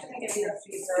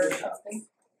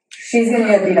 She's going to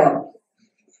get beat up,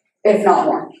 if not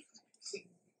more.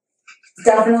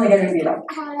 Definitely getting beat up.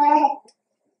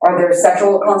 Are there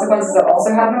sexual consequences that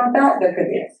also happen with that? There could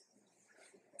be.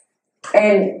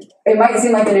 And it might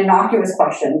seem like an innocuous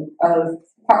question of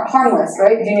harmless,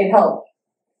 right? Do you need help?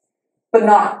 But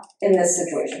not in this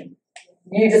situation.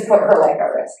 You just put her life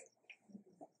at risk.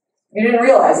 You didn't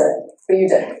realize it, but you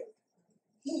did.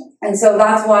 And so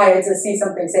that's why it's a see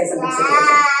something, say something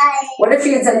situation. What if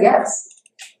she had said yes?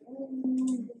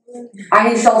 I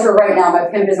need shelter right now. My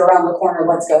pimp is around the corner.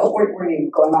 Let's go. Were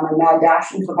you going on a mad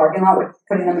dash into the parking lot with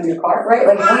putting them in your car, right?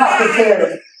 Like, we're not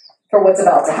prepared for what's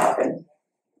about to happen.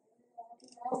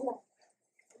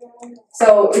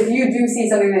 So if you do see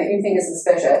something that you think is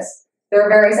suspicious, there are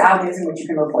various avenues in which you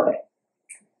can report it.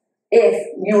 If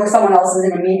you or someone else is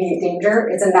in immediate danger,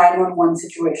 it's a 911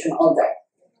 situation all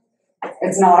day.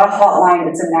 It's not a hotline,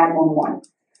 it's a 911.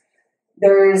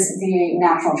 There's the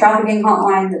National Trafficking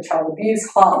Hotline, the Child Abuse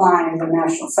Hotline, the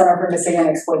National Center for Missing and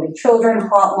Exploited Children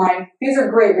Hotline. These are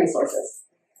great resources.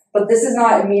 But this is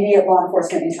not immediate law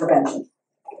enforcement intervention.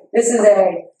 This is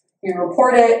you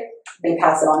report it, they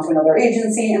pass it on to another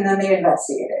agency, and then they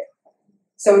investigate it.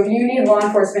 So if you need law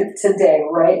enforcement today,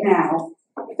 right now,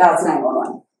 that's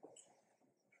 911.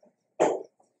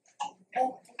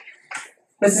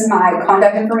 This is my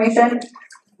contact information.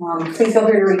 Please feel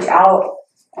free to reach out.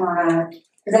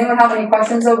 Does anyone have any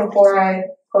questions though before I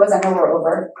close? I know we're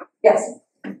over. Yes.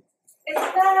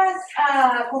 Estas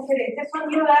conferencias son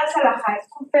llevadas a la high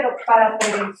school, pero para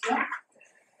prevención.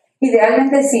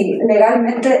 Idealmente sí,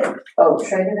 legalmente. Oh,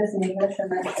 should I do this in English?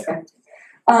 Okay.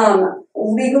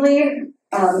 Legally,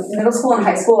 middle school and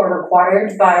high school are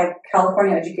required by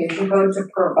California Education Code to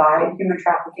provide human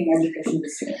trafficking education to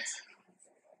students.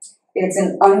 It's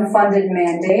an unfunded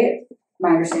mandate. My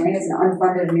understanding is an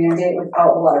unfunded mandate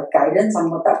without a lot of guidance on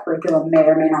what that curriculum may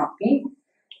or may not be.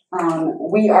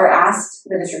 We are asked,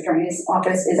 the district attorney's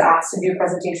office is asked to do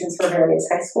presentations for various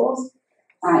high schools,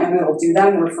 and we will do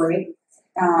them, we're free.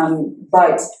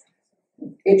 But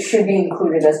it should be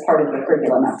included as part of the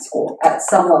curriculum at school at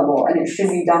some level, and it should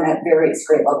be done at various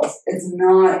grade levels. It's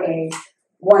not a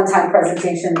one-time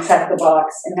presentation, check the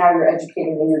box, and now you're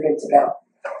educated and you're good to go.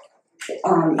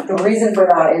 The reason for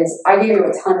that is I gave you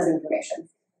a ton of information.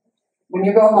 When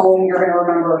you go home, you're going to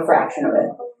remember a fraction of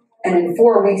it. And in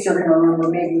 4 weeks, you're going to remember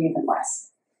maybe even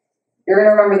less. You're going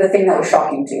to remember the thing that was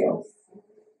shocking to you,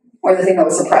 or the thing that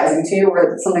was surprising to you,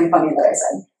 or something funny that I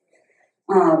said.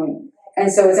 And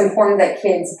so it's important that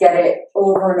kids get it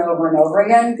over and over and over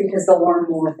again because they'll learn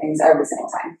more things every single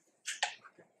time.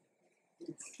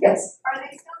 Yes? Are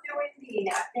they still doing the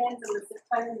napkins and the zip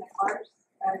ties in the cars?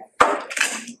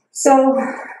 So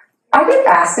I get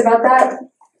asked about that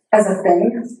as a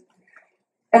thing.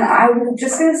 And I'm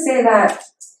just going to say that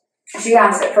she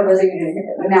asked it for those of you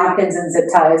who do napkins and zip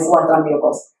ties left on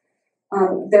vehicles.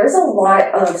 There's a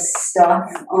lot of stuff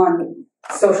on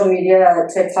social media,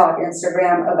 TikTok,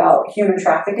 Instagram about human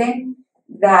trafficking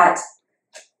that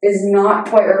is not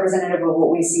quite representative of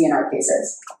what we see in our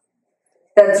cases.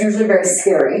 That's usually very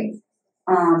scary.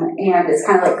 And it's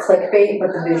kind of like clickbait, but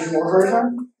the visual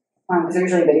version, because they're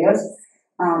usually videos.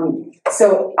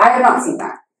 So I have not seen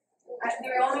that.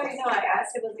 The only reason I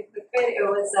asked it was a quick bit. It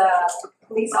was a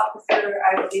police officer,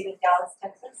 I believe in Dallas,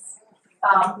 Texas,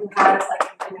 who has like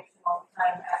information all the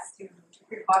time as to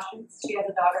precautions. She has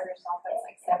a daughter herself that's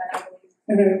like 7, I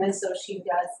believe, and so she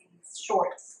does these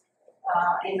shorts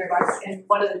in regards. And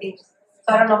one of the things,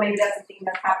 so I don't know, maybe that's the thing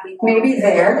that's happening. Maybe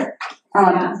there,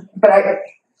 but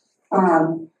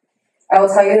I will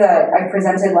tell you that I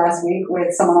presented last week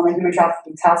with someone on the Human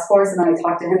Trafficking Task Force, and then I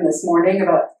talked to him this morning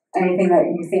about anything that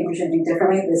you think we should do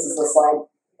differently. This is the slide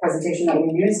presentation that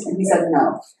we used, and he said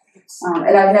no.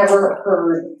 And I've never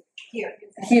heard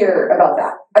here about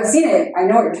that. I've seen it, I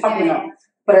know what you're talking about,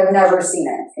 but I've never seen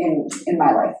it in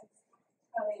my life.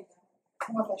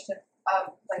 One question.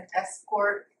 Like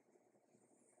escort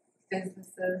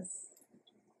businesses,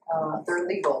 they're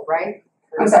legal, right?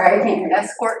 I'm sorry, I can't hear you.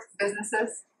 Escort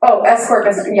businesses? Oh, escort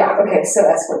business. Yeah, okay, so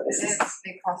escort businesses.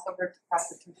 They cross over to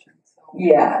prostitution. So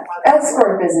yeah,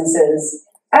 escort businesses,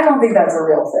 I don't think that's a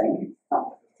real thing.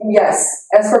 Yes,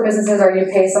 escort businesses are you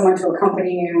pay someone to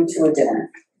accompany you to a dinner,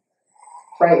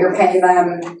 right? You're paying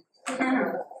them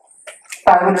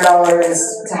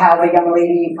 $500 to have a young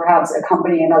lady perhaps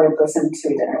accompany another person to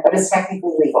a dinner. That is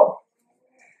technically legal.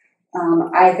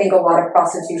 I think a lot of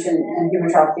prostitution and human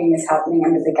trafficking is happening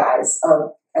under the guise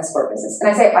of escort business.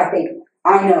 And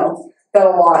I know that a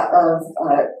lot of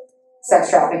sex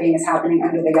trafficking is happening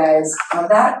under the guise of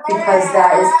that because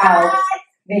that is how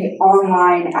the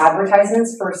online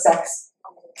advertisements for sex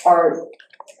are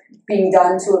being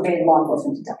done to evade law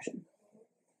enforcement detection.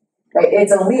 Right?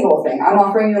 It's a legal thing. I'm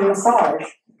offering you a massage.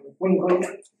 Wink, wink.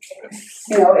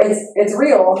 You know, it's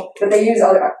real, but they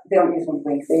don't use wink,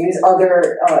 wink. They use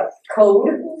other code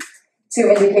to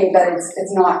indicate that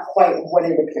it's not quite what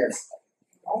it appears.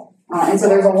 And so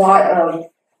there's a lot of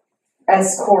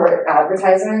escort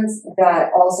advertisements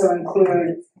that also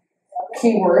include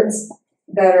keywords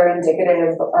that are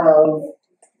indicative of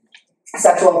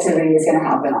sexual activity is going to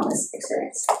happen on this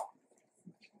experience.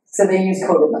 So they use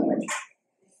coded language.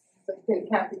 But it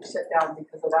can't be shut down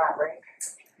because of that, right?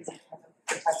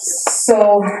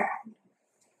 So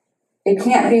it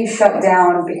can't be shut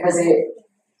down because it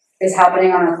is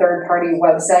happening on a third-party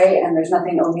website and there's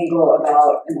nothing illegal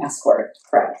about an escort,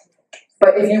 correct?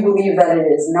 But if you believe that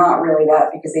it is not really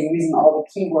that because they're using all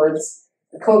the keywords,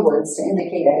 the code words to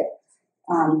indicate it,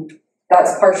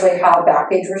 that's partially how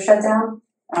Backpage was shut down.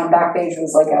 Backpage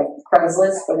was like a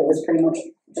Craigslist, but it was pretty much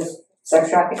just sex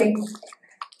trafficking.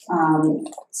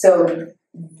 So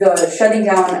the shutting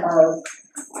down of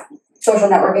social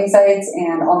networking sites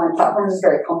and online platforms is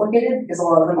very complicated because a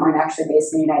lot of them aren't actually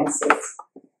based in the United States.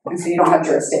 And so you don't have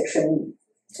jurisdiction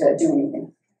to do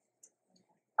anything.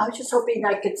 I was just hoping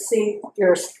I could see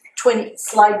your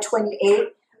slide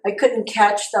 28. I couldn't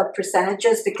catch the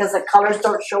percentages because the colors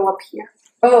don't show up here.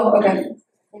 Oh, okay.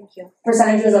 Thank you.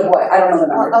 Percentages of what? I don't know the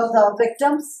numbers. Of the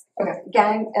victims? Okay.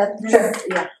 Gang, Sure.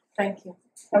 yeah, thank you.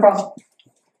 No problem.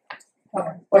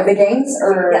 Okay. What, the gangs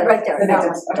or Yeah, right there, the that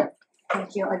victims? Okay.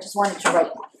 Thank you, I just wanted to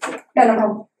write. Yeah, no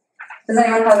problem. Does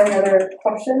anyone have any other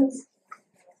questions?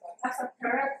 As a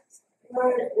parent,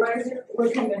 what is your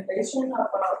recommendation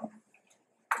about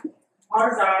our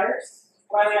daughters?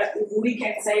 What we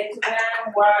can say to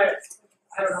them? What,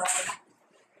 I don't know.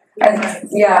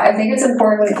 I think it's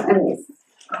important,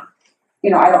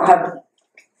 and I don't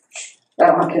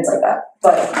have kids like that,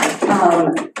 but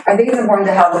I think it's important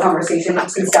to have the conversation to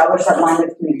establish that line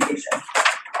of communication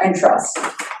and trust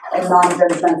and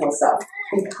non-judgmental stuff,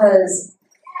 because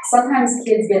sometimes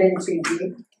kids get in too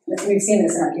deep. We've seen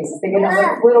this in our cases. They get in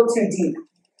a little too deep,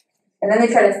 and then they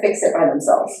try to fix it by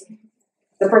themselves.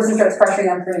 The person starts pressuring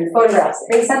them for new photographs.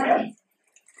 They sent them.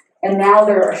 And now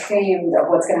they're ashamed of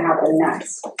what's going to happen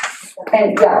next.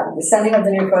 And yeah, the sending of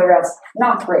the new photographs,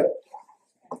 not great.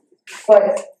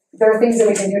 But there are things that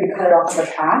we can do to cut it off in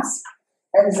the past,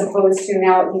 as opposed to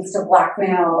now it leads to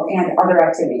blackmail and other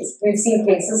activities. We've seen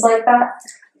cases like that,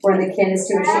 where the kid is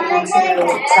too ashamed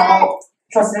to tell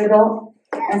trusted adult,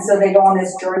 and so they go on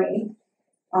this journey,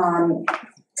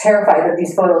 terrified that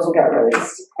these photos will get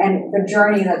released. And the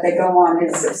journey that they go on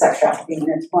is sex trafficking,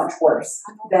 and it's much worse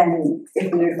than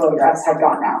if the new photographs had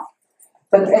gotten out.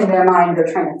 But in their mind,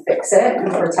 they're trying to fix it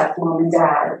and protect mom and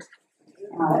dad.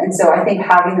 And so I think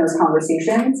having those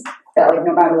conversations that, like,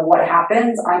 no matter what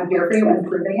happens, I'm here for you and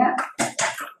proving it,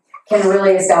 can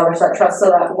really establish that trust, so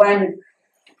that when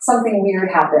something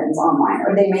weird happens online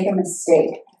or they make a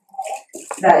mistake,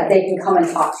 that they can come and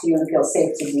talk to you and feel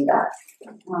safe to do that.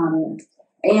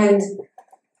 And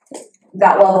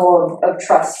that level of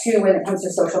trust too when it comes to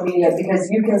social media, because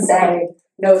you can say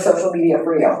no social media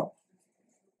for you,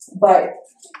 but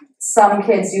some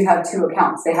kids do have two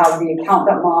accounts. They have the account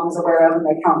that mom's aware of and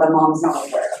the account that mom's not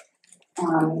aware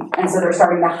of, and so they're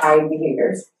starting to hide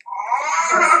behaviors.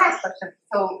 Question.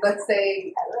 So let's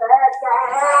say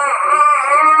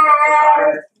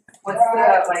what's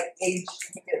the age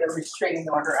to get a restraining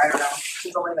order? I don't know.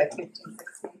 She's only 15,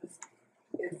 16.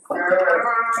 Is there?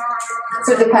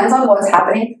 So it depends on what's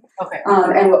happening, Okay.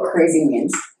 And what crazy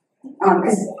means.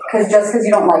 Because just because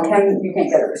you don't like him, you can't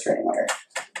get a restraining order.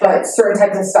 But certain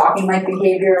types of stalking-like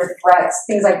behavior, threats,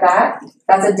 things like that,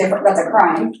 that's a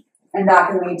crime, and that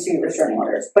can lead to restraining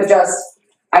orders. But just,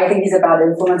 I think he's a bad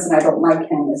influence and I don't like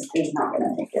him is not going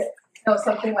to make it. No,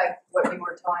 something like what you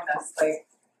were telling us, like.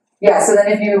 Yeah, so then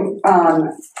if you,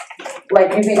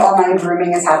 you think online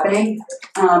grooming is happening,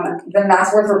 then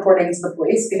that's worth reporting to the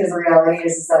police, because the reality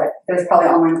is that there's probably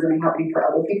online grooming happening for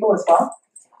other people as well.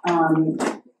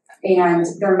 And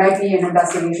there might be an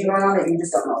investigation going on that you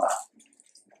just don't know about.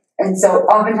 And so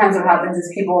oftentimes what happens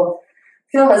is people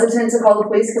feel hesitant to call the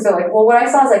police because they're like, well, what I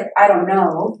saw is I don't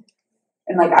know.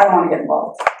 And I don't want to get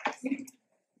involved.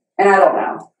 And I don't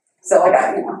know. So who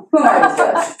am I to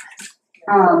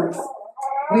judge?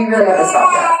 We really have to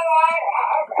stop that.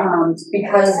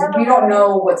 Because we don't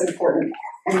know what's important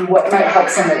and what might help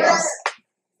somebody else.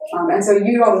 And so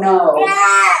you don't know,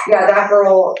 that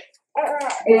girl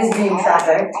is being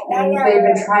trafficked and they've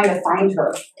been trying to find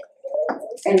her.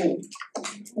 And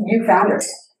you found her,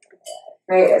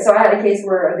 right? So I had a case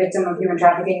where a victim of human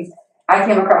trafficking, I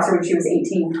came across her when she was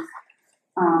 18.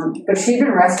 But she'd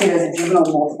been rescued as a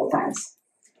juvenile multiple times.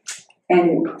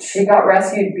 And she got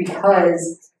rescued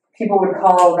because people would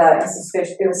call that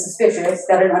it was suspicious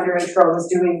that an underage girl was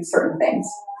doing certain things.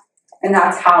 And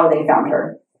that's how they found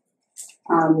her.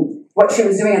 What she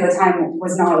was doing at the time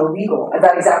was not illegal. At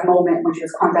that exact moment when she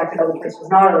was contacted by the police was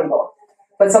not illegal.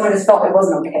 But someone just felt it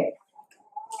wasn't okay.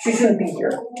 She shouldn't be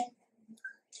here.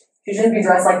 She shouldn't be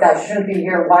dressed like that. She shouldn't be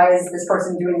here. Why is this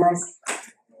person doing this?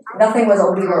 Nothing was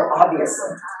illegal,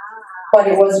 obviously. But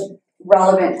it was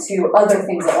relevant to other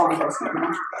things that law enforcement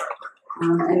know.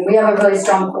 And we have a really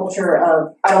strong culture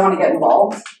of, I don't want to get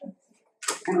involved.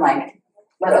 And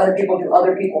let other people do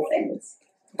other people things.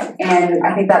 And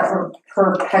I think that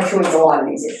perpetuates a lot of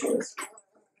these issues.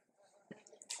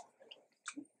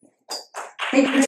 Thank you.